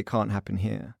novel, like, It Can't Happen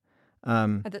Here.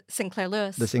 The Sinclair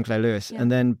Lewis. The Sinclair Lewis. Yeah. And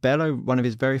then Bellow, one of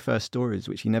his very first stories,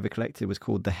 which he never collected, was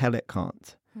called The Hell It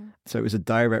Can't. So it was a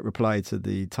direct reply to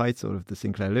the title of the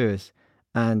Sinclair Lewis,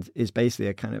 and is basically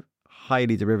a kind of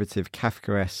highly derivative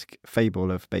Kafkaesque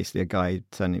fable of basically a guy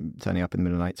turning up in the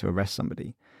middle of the night to arrest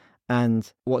somebody. And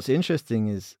what's interesting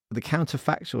is the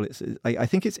counterfactual. I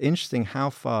think it's interesting how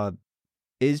far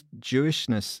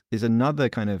Jewishness is another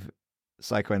kind of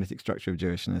psychoanalytic structure of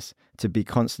Jewishness to be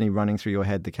constantly running through your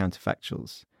head the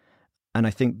counterfactuals. And I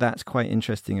think that's quite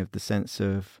interesting, of the sense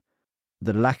of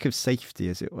the lack of safety,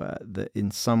 as it were, that in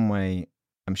some way,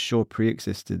 I'm sure,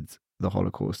 pre-existed the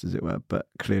Holocaust, as it were, but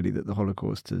clearly that the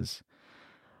Holocaust has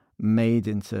made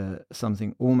into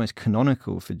something almost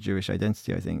canonical for Jewish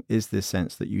identity, I think, is this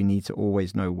sense that you need to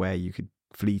always know where you could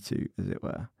flee to, as it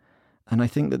were. And I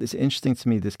think that it's interesting to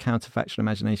me, this counterfactual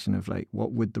imagination of, like,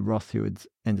 what would the Roth who had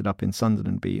ended up in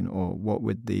Sunderland been, or what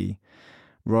would the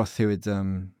Roth who had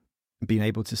been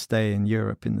able to stay in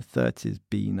Europe in the 30s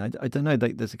been? I don't know.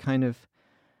 Like, there's a kind of,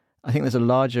 I think there's a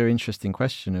larger interesting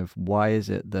question of why is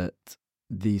it that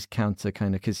these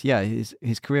because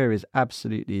his career is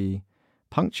absolutely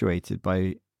punctuated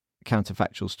by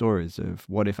counterfactual stories of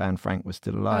what if Anne Frank was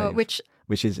still alive,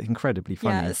 which is incredibly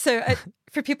funny. Yeah. So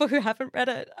for people who haven't read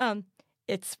it,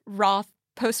 it's Roth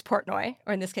post Portnoy,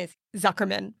 or in this case,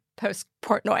 Zuckerman post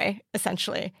Portnoy,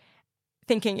 essentially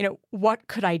thinking, what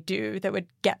could I do that would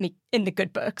get me in the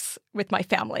good books with my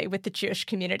family, with the Jewish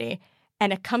community?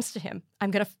 And it comes to him,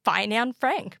 I'm going to find Anne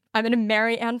Frank. I'm going to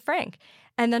marry Anne Frank.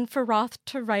 And then for Roth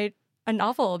to write a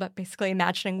novel about basically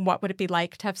imagining what would it be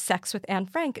like to have sex with Anne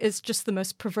Frank is just the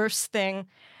most perverse thing.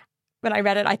 When I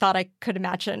read it, I thought I could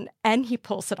imagine, and he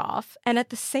pulls it off. And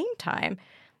at the same time,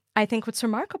 I think what's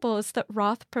remarkable is that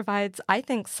Roth provides, I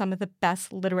think, some of the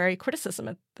best literary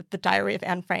criticism that the Diary of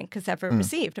Anne Frank has ever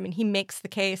received. I mean, he makes the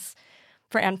case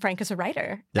for Anne Frank as a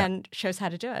writer and shows how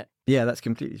to do it. Yeah, that's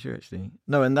completely true, actually.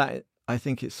 No, and that, I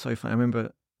think it's so fun. I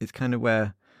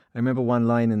remember one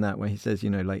line in that where he says,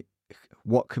 like,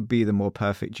 what could be the more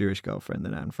perfect Jewish girlfriend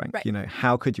than Anne Frank? Right.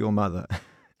 How could your mother,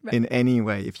 in any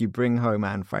way, if you bring home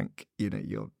Anne Frank,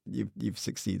 you've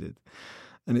succeeded.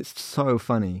 And it's so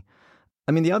funny.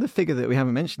 I mean, the other figure that we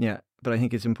haven't mentioned yet, but I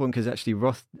think it's important because actually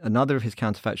Roth, another of his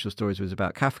counterfactual stories was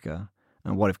about Kafka,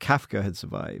 and what if Kafka had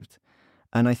survived?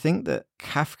 And I think that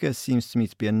Kafka seems to me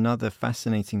to be another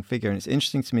fascinating figure. And it's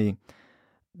interesting to me,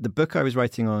 the book I was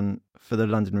writing on for the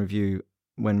London Review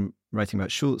when writing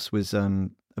about Schultz was a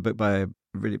book by a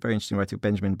really very interesting writer,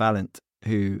 Benjamin Ballant,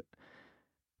 who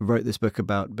wrote this book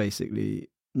about basically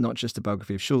not just a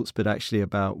biography of Schultz, but actually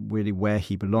about really where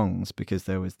he belongs, because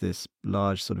there was this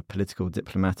large sort of political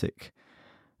diplomatic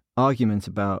argument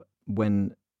about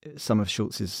when some of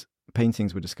Schultz's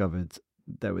paintings were discovered,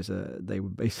 they were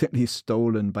basically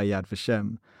stolen by Yad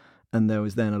Vashem. And there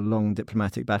was then a long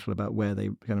diplomatic battle about where they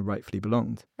kind of rightfully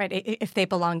belonged. Right, if they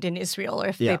belonged in Israel or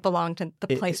if they belonged in the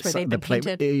place where they'd been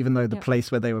painted. Even though the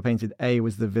place where they were painted,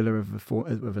 was the villa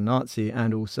of a Nazi,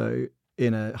 and also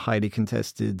in a highly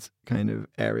contested kind of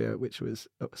area, which was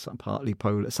partly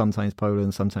Poland,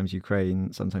 sometimes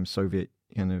Ukraine, sometimes Soviet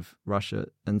kind of Russia.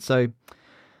 And so,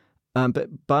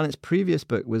 but Barnett's previous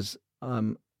book was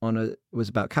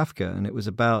about Kafka, and it was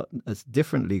about a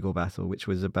different legal battle, which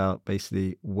was about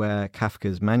basically where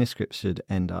Kafka's manuscripts should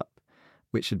end up,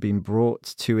 which had been brought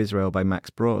to Israel by Max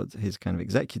Brod, his kind of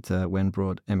executor, when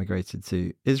Brod emigrated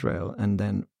to Israel. And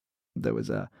then there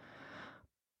was a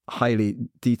highly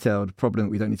detailed problem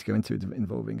that we don't need to go into,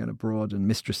 involving kind of Broad and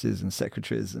mistresses and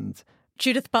secretaries. And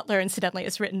Judith Butler, incidentally,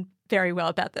 has written very well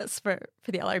about this for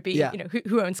the LRB. Yeah. You know,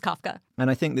 who owns Kafka? And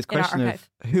I think this question of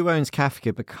who owns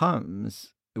Kafka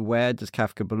becomes, where does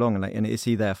Kafka belong? And is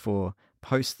he therefore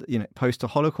post a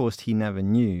Holocaust he never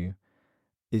knew?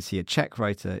 Is he a Czech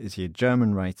writer? Is he a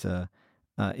German writer?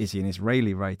 Is he an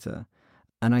Israeli writer?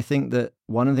 And I think that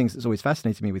one of the things that's always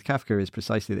fascinated me with Kafka is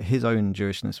precisely that his own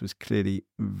Jewishness was clearly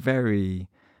very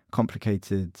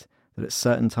complicated, that at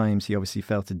certain times he obviously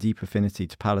felt a deep affinity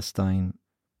to Palestine,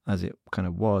 as it kind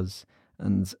of was,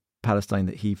 and Palestine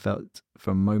that he felt for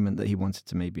a moment that he wanted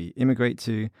to maybe immigrate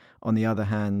to. On the other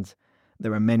hand,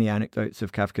 there are many anecdotes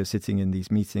of Kafka sitting in these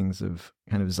meetings of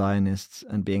kind of Zionists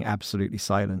and being absolutely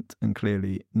silent and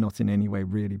clearly not in any way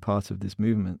really part of this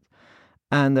movement.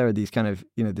 And there are these kind of,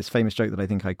 this famous joke that I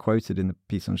think I quoted in the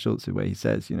piece on Schulze, where he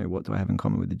says, what do I have in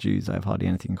common with the Jews? I have hardly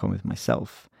anything in common with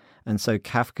myself. And so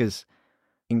Kafka's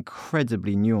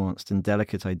incredibly nuanced and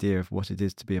delicate idea of what it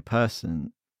is to be a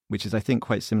person, which is, I think,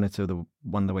 quite similar to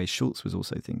the way Schulze was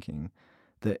also thinking,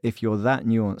 that if you're that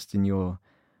nuanced in your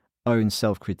own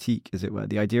self-critique, as it were,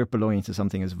 the idea of belonging to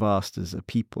something as vast as a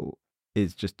people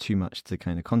is just too much to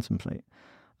kind of contemplate.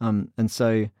 And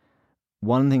so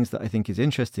one of the things that I think is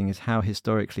interesting is how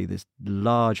historically this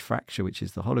large fracture, which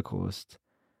is the Holocaust,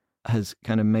 has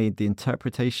kind of made the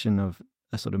interpretation of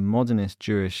a sort of modernist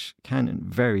Jewish canon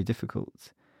very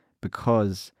difficult,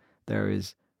 because there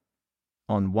is,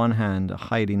 on one hand, a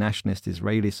highly nationalist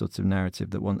Israeli sort of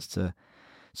narrative that wants to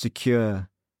secure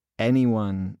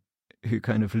anyone who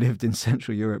kind of lived in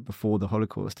Central Europe before the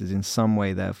Holocaust is in some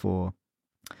way, therefore,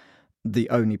 the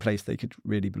only place they could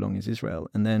really belong is Israel.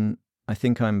 And then I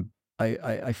think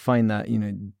I find that,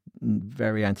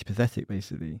 very antipathetic,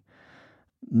 basically,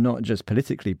 not just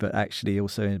politically, but actually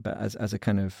also as a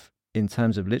kind of, in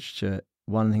terms of literature,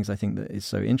 one of the things I think that is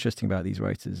so interesting about these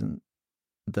writers, and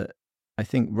that I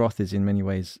think Roth is in many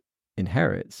ways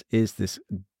inherits, is this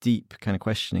deep kind of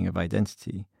questioning of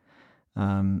identity,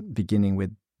 beginning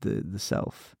with the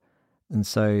self. And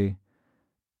so,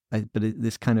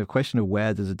 this kind of question of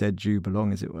where does a dead Jew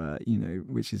belong, as it were,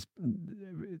 which is,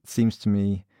 it seems to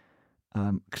me,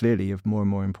 clearly of more and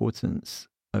more importance,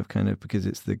 of kind of, because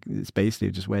it's basically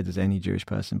just where does any Jewish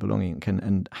person belong,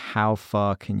 and how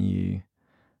far can you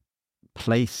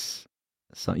place,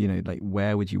 like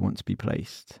where would you want to be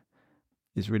placed,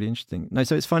 is really interesting. No,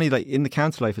 so it's funny, like in the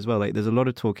Counterlife as well, like there's a lot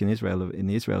of talk in Israel, in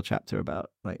the Israel chapter, about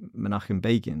like Menachem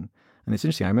Begin, and it's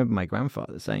interesting. I remember my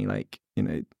grandfather saying, like,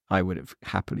 I would have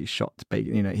happily shot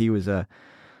Begin. He was a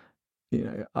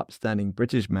upstanding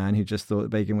British man who just thought that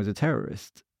Begin was a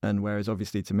terrorist. And whereas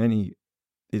obviously to many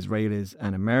Israelis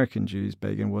and American Jews,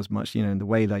 Begin was much, in the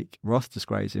way like Roth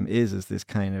describes him, is as this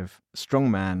kind of strong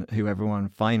man who everyone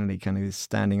finally kind of is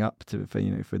standing up to for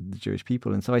the Jewish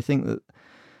people. And so I think that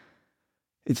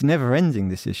it's never ending,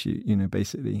 this issue,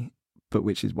 basically, but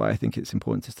which is why I think it's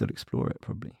important to still explore it,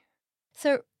 probably.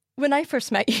 So when I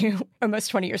first met you almost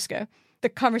 20 years ago, the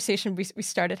conversation we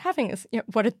started having is,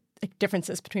 what are the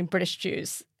differences between British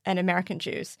Jews and American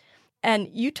Jews? And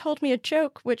you told me a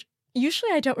joke, which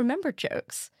usually I don't remember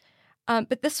jokes.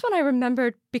 But this one I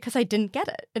remembered because I didn't get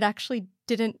it. It actually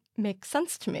didn't make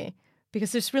sense to me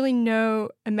because there's really no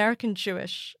American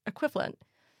Jewish equivalent.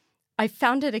 I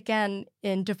found it again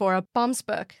in Devorah Baum's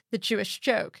book, The Jewish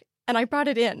Joke, and I brought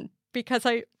it in because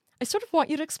I sort of want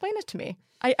you to explain it to me.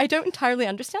 I don't entirely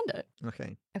understand it.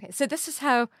 Okay, so this is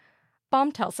how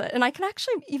Baum tells it, and I can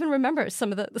actually even remember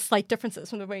some of the slight differences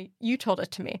from the way you told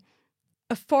it to me.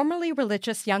 A formerly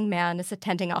religious young man is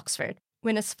attending Oxford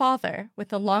when his father,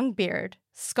 with a long beard,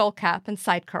 skull cap, and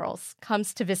side curls,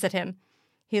 comes to visit him.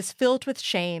 He is filled with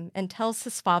shame and tells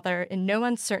his father in no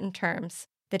uncertain terms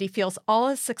that he feels all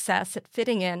his success at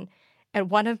fitting in at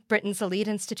one of Britain's elite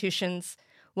institutions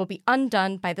will be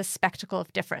undone by the spectacle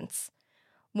of difference.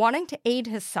 Wanting to aid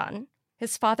his son,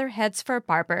 his father heads for a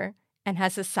barber and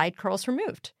has his side curls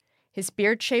removed, his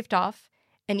beard shaved off,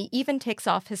 and he even takes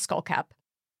off his skull cap.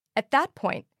 At that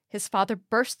point, his father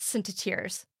bursts into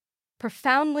tears.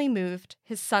 Profoundly moved,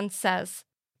 his son says,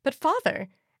 "But father,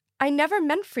 I never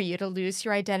meant for you to lose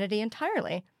your identity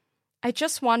entirely. I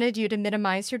just wanted you to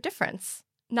minimize your difference,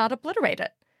 not obliterate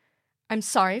it. I'm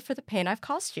sorry for the pain I've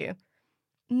caused you."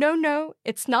 No,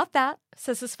 it's not that,"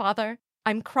 says his father.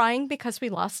 "I'm crying because we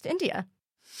lost India."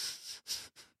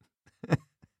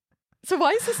 So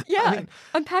why is this? Yeah, I mean,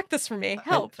 unpack this for me.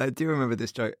 Help. I do remember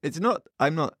this joke.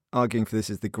 I'm not arguing for this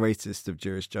as the greatest of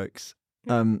Jewish jokes,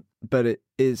 but it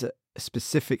is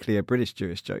specifically a British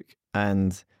Jewish joke.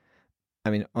 And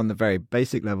I mean, on the very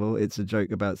basic level, it's a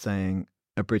joke about saying,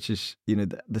 a British,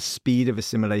 the speed of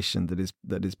assimilation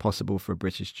that is possible for a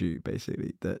British Jew,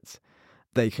 basically, that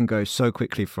they can go so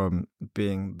quickly from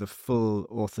being the full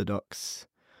Orthodox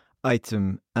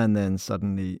item and then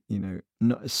suddenly,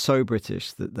 not so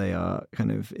British that they are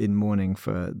kind of in mourning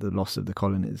for the loss of the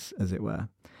colonies, as it were.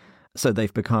 So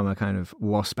they've become a kind of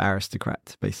WASP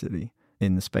aristocrat, basically,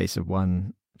 in the space of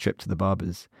one trip to the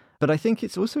barbers. But I think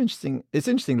it's also interesting. It's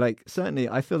interesting, like, certainly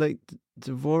I feel like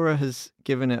Dvorah has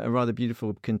given it a rather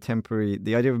beautiful contemporary,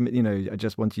 the idea of, I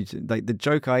just want you to, like, the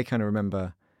joke I kind of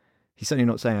remember, he's certainly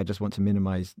not saying I just want to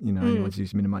minimize, I want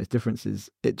to minimize differences.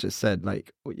 It just said,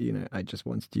 like, I just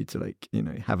wanted you to, like,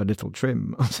 have a little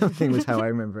trim or something was how I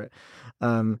remember it.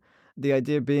 The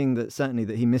idea being that certainly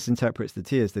that he misinterprets the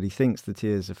tears, that he thinks the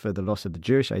tears are for the loss of the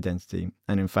Jewish identity.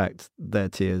 And in fact, they're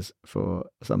tears for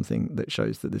something that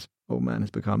shows that this old man has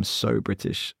become so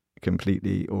British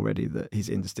completely already that he's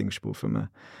indistinguishable from a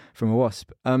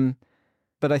WASP.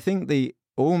 But I think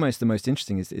almost the most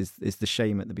interesting is the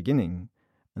shame at the beginning.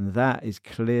 And that is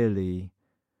clearly,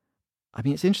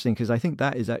 it's interesting because I think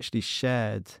that is actually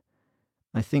shared.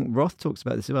 I think Roth talks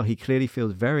about this as well. He clearly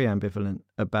feels very ambivalent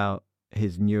about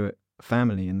his Newark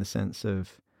family in the sense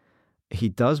of he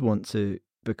does want to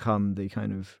become the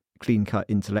kind of clean-cut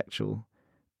intellectual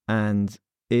and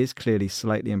is clearly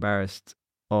slightly embarrassed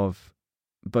of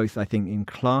both, I think, in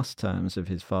class terms of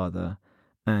his father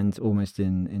and almost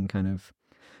in kind of,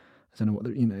 I don't know what,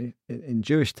 in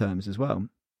Jewish terms as well.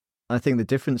 I think the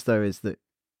difference, though, is that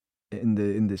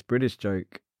in this British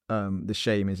joke, the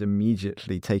shame is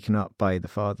immediately taken up by the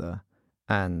father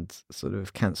and sort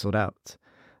of cancelled out.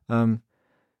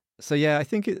 So yeah, I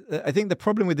think the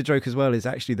problem with the joke as well is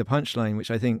actually the punchline,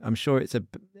 which I think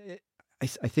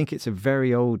I think it's a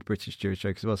very old British Jewish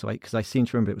joke as well. So because I seem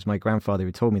to remember it was my grandfather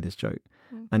who told me this joke,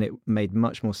 and it made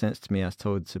much more sense to me as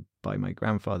told by my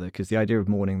grandfather, because the idea of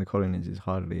mourning the colonies is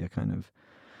hardly a kind of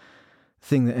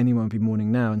thing that anyone would be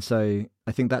mourning now. And so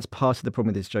I think that's part of the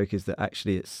problem with this joke, is that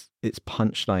actually its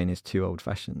punchline is too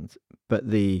old-fashioned, but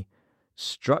the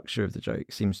structure of the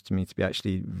joke seems to me to be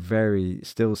actually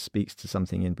still speaks to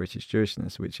something in British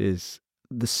Jewishness, which is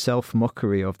the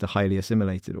self-mockery of the highly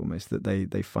assimilated, almost, that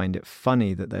they find it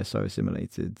funny that they're so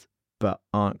assimilated but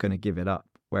aren't going to give it up.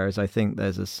 Whereas I think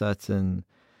there's a certain,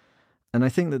 and I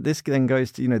think that this then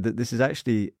goes to, that this is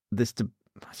actually it's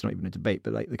not even a debate,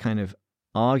 but like the kind of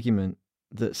argument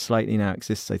that slightly now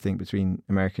exists, I think, between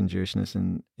American Jewishness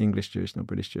and English Jewishness or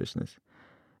British Jewishness,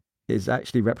 is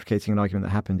actually replicating an argument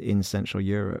that happened in Central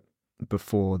Europe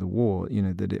before the war,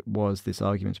 that it was this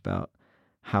argument about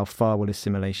how far will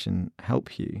assimilation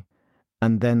help you?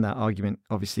 And then that argument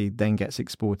obviously then gets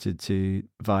exported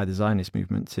via the Zionist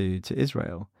movement to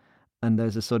Israel. And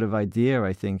there's a sort of idea,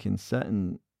 I think, in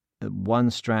certain, one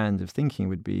strand of thinking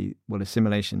would be, well,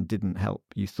 assimilation didn't help.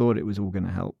 You thought it was all going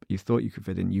to help. You thought you could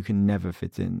fit in. You can never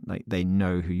fit in. Like, they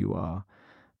know who you are.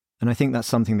 And I think that's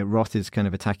something that Roth is kind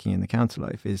of attacking in The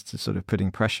Counterlife, is to sort of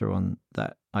putting pressure on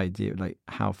that idea, like,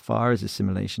 how far is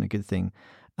assimilation a good thing?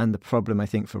 And the problem, I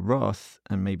think, for Roth,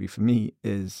 and maybe for me,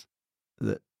 is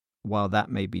that while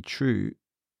that may be true,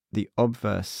 the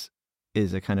obverse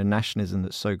is a kind of nationalism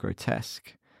that's so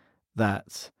grotesque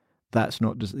that that's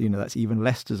not, that's even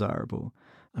less desirable.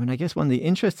 I guess one of the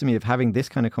interests to me of having this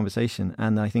kind of conversation,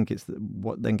 and I think it's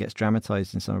what then gets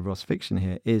dramatized in some of Roth's fiction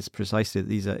here, is precisely that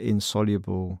these are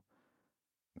insoluble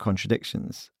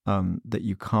contradictions that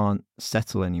you can't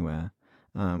settle anywhere,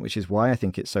 which is why I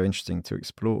think it's so interesting to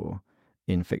explore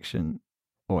in fiction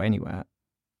or anywhere.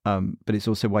 But it's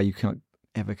also why you can't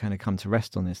ever kind of come to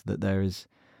rest on this, that there is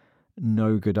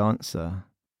no good answer.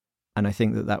 And I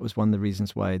think that was one of the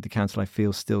reasons why The Counterlife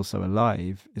feels still so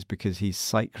alive, is because he's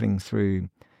cycling through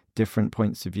different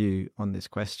points of view on this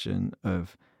question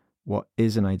of what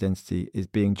is an identity? Is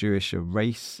being Jewish a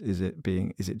race? Is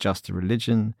it just a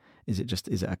religion? Is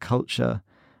it a culture?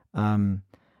 And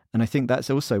I think that's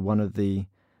also one of the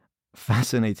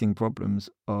fascinating problems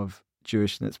of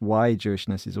Jewishness. Why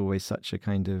Jewishness is always such a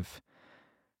kind of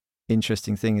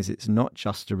interesting thing is it's not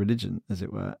just a religion, as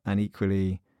it were, and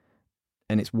equally,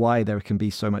 and it's why there can be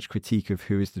so much critique of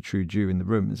who is the true Jew in the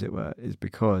room, as it were, is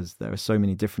because there are so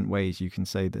many different ways you can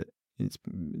say that it's,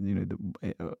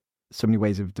 so many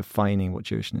ways of defining what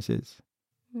Jewishness is.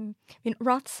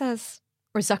 Roth says,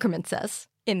 or Zuckerman says,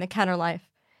 in The Counterlife,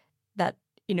 that,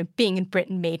 being in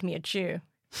Britain made me a Jew.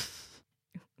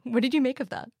 What did you make of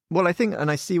that? Well, I think, and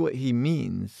I see what he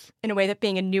means. In a way that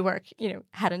being in Newark,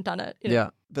 hadn't done it. Yeah,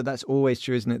 but that's always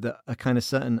true, isn't it? That a kind of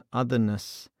certain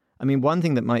otherness. One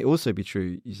thing that might also be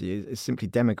true, you see, is simply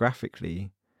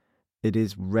demographically, it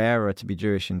is rarer to be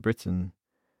Jewish in Britain.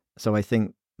 So I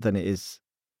think than it is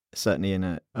certainly in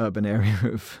an urban area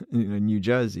of New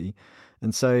Jersey.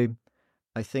 And so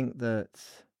I think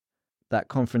that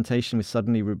confrontation with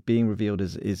suddenly being revealed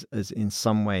as in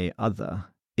some way other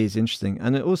is interesting.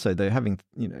 And also, though, having,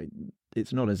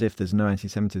 it's not as if there's no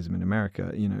anti-Semitism in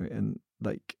America, and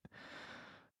like,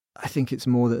 I think it's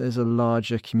more that there's a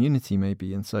larger community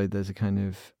maybe. And so there's a kind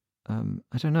of,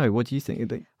 I don't know, what do you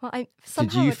think? Well,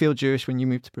 did you feel Jewish when you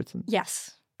moved to Britain?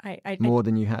 Yes. More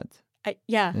than you had?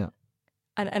 Yeah.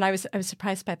 And I was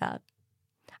surprised by that.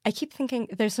 I keep thinking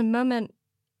there's a moment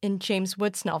in James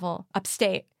Wood's novel,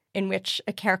 Upstate, in which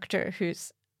a character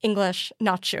who's English,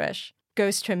 not Jewish,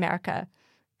 goes to America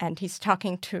and he's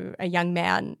talking to a young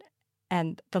man.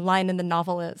 And the line in the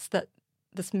novel is that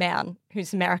this man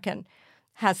who's American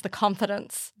has the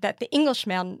confidence that the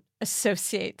Englishman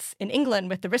associates in England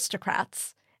with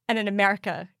aristocrats and in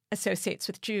America associates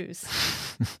with Jews.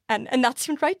 and that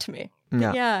seemed right to me.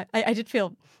 Yeah, I did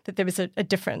feel that there was a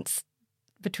difference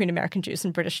between American Jews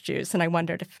and British Jews. And I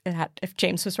wondered if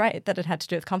James was right, that it had to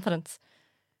do with confidence.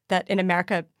 That in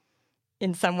America,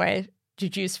 in some way, do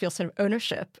Jews feel sort of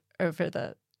ownership over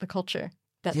the culture?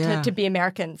 That to be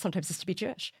American sometimes is to be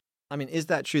Jewish. I mean, is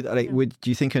that true? That do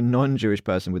you think a non-Jewish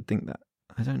person would think that?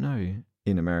 I don't know.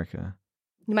 In America,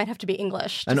 you might have to be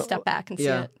English to step back and see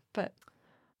it. But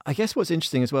I guess what's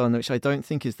interesting as well, and which I don't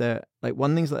think is there, like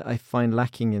one thing that I find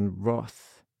lacking in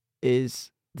Roth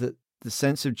is that the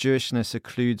sense of Jewishness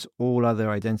occludes all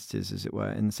other identities, as it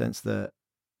were, in the sense that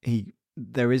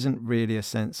there isn't really a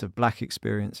sense of black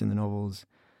experience in the novels.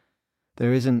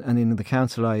 There isn't, and in the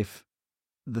Counterlife,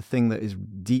 the thing that is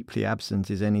deeply absent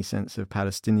is any sense of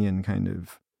Palestinian kind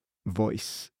of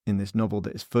voice in this novel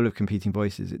that is full of competing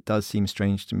voices. It does seem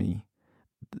strange to me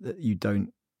that you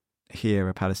don't hear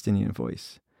a Palestinian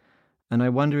voice. And I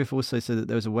wonder if also so that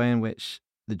there was a way in which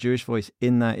the Jewish voice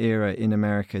in that era in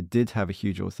America did have a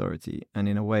huge authority. And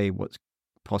in a way, what's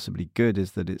possibly good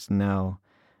is that it's now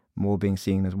more being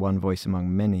seen as one voice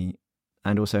among many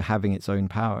and also having its own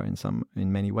power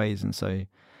in many ways. And so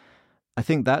I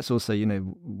think that's also,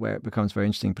 where it becomes very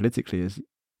interesting politically is,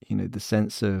 the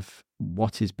sense of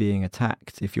what is being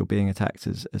attacked if you're being attacked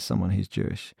as someone who's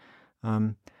Jewish.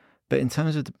 But in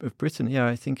terms of Britain,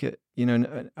 I think it,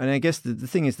 and I guess the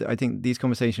thing is that I think these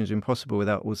conversations are impossible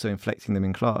without also inflecting them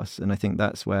in class. And I think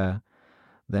that's where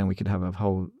then we could have a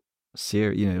whole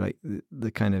series, like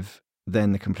the kind of,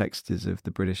 then the complexities of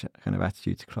the British kind of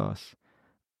attitude to class.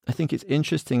 I think it's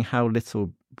interesting how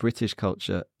little British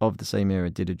culture of the same era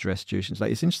did address Jewishness.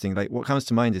 Like, it's interesting, like what comes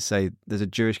to mind is, say, there's a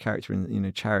Jewish character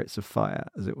in, Chariots of Fire,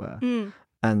 as it were.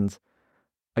 And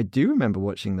I do remember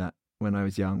watching that when I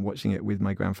was young, watching it with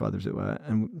my grandfather, as it were.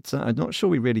 And so I'm not sure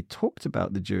we really talked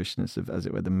about the Jewishness of, as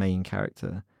it were, the main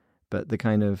character, but the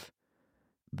kind of,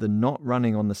 the not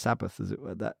running on the Sabbath, as it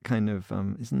were, that kind of,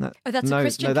 isn't that? Oh, that's a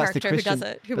Christian character who does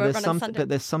it, who won't run on Sunday. But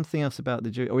there's something else about the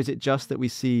Jew, or is it just that we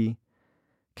see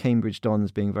Cambridge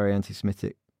Dons being very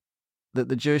anti-Semitic, that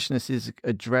the Jewishness is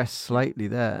addressed slightly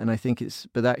there? And I think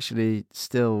but actually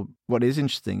still what is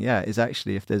interesting, is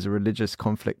actually if there's a religious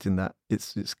conflict in that,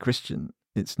 it's Christian.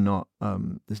 It's not,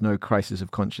 there's no crisis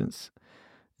of conscience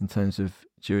in terms of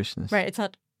Jewishness. Right, it's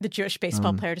not the Jewish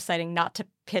baseball player deciding not to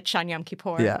pitch on Yom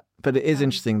Kippur. Yeah, but it is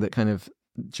interesting that kind of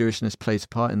Jewishness plays a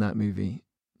part in that movie,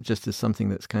 just as something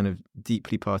that's kind of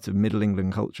deeply part of Middle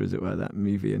England culture, as it were, that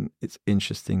movie. And it's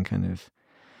interesting kind of,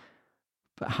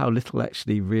 but how little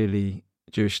actually really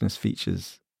Jewishness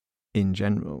features in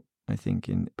general, I think,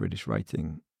 in British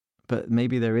writing. But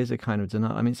maybe there is a kind of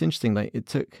denial. I mean, it's interesting, like it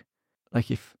took, like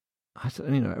if,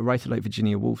 a writer like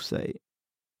Virginia Woolf, say,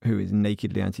 who is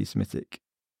nakedly anti-Semitic,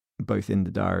 both in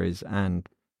the diaries and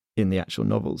in the actual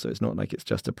novel. So it's not like it's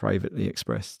just a privately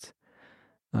expressed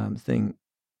thing.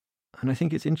 And I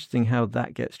think it's interesting how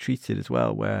that gets treated as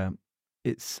well, where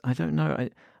it's, I don't know,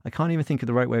 I can't even think of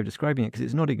the right way of describing it, because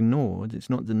it's not ignored, it's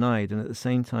not denied, and at the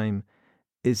same time,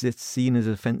 is it seen as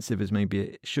offensive as maybe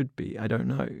it should be? I don't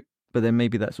know. But then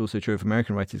maybe that's also true of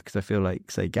American writers, because I feel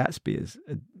like, say, Gatsby is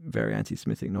a very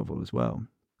anti-Semitic novel as well,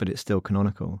 but it's still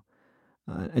canonical.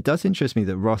 It does interest me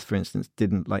that Roth, for instance,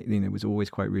 didn't like, was always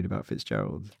quite rude about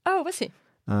Fitzgerald. Oh, was he?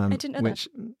 I didn't know which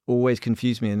always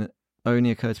confused me, and it only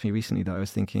occurred to me recently that I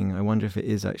was thinking, I wonder if it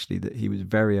is actually that he was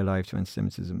very alive to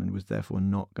anti-Semitism and was therefore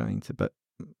not going to, but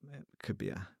it could be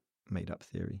a made-up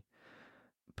theory.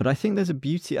 But I think there's a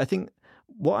beauty. I think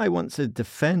what I want to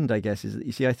defend, I guess, is that,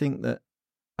 you see, I think that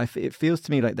it feels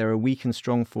to me like there are weak and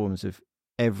strong forms of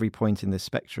every point in this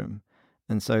spectrum.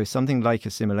 And so something like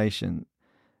assimilation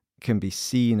can be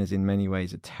seen as in many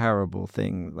ways a terrible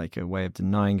thing, like a way of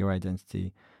denying your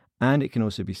identity. And it can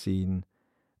also be seen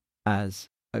as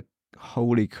a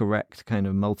wholly correct kind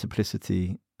of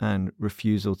multiplicity and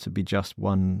refusal to be just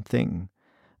one thing.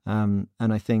 And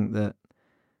I think that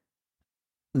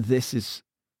this is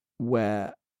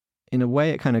where, in a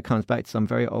way, it kind of comes back to some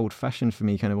very old-fashioned, for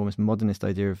me, kind of almost modernist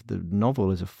idea of the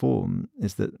novel as a form,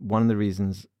 is that one of the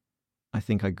reasons I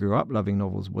think I grew up loving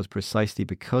novels was precisely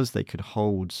because they could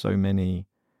hold so many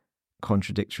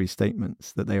contradictory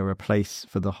statements, that they were a place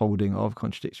for the holding of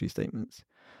contradictory statements.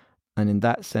 And in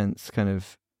that sense, kind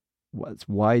of, that's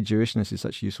why Jewishness is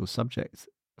such a useful subject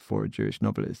for a Jewish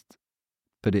novelist.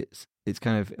 But it's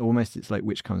kind of almost, it's like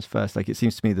which comes first. Like, it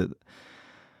seems to me that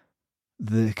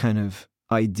the kind of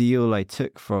ideal I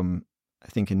took from, I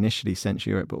think, initially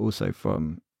Central Europe, but also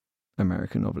from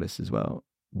American novelists as well,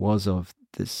 was of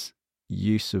this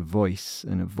use of voice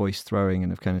and of voice throwing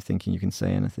and of kind of thinking you can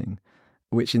say anything,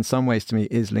 which in some ways to me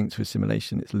is linked to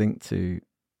assimilation. It's linked to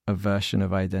a version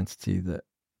of identity that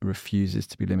refuses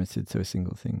to be limited to a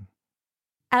single thing.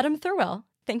 Adam Thirlwell,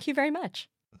 thank you very much.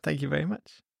 Thank you very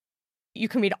much. You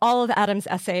can read all of Adam's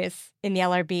essays in the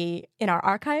LRB in our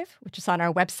archive, which is on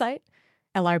our website,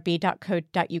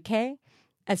 lrb.co.uk,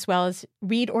 as well as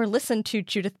read or listen to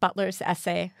Judith Butler's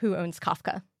essay, Who Owns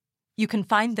Kafka? You can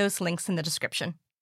find those links in the description.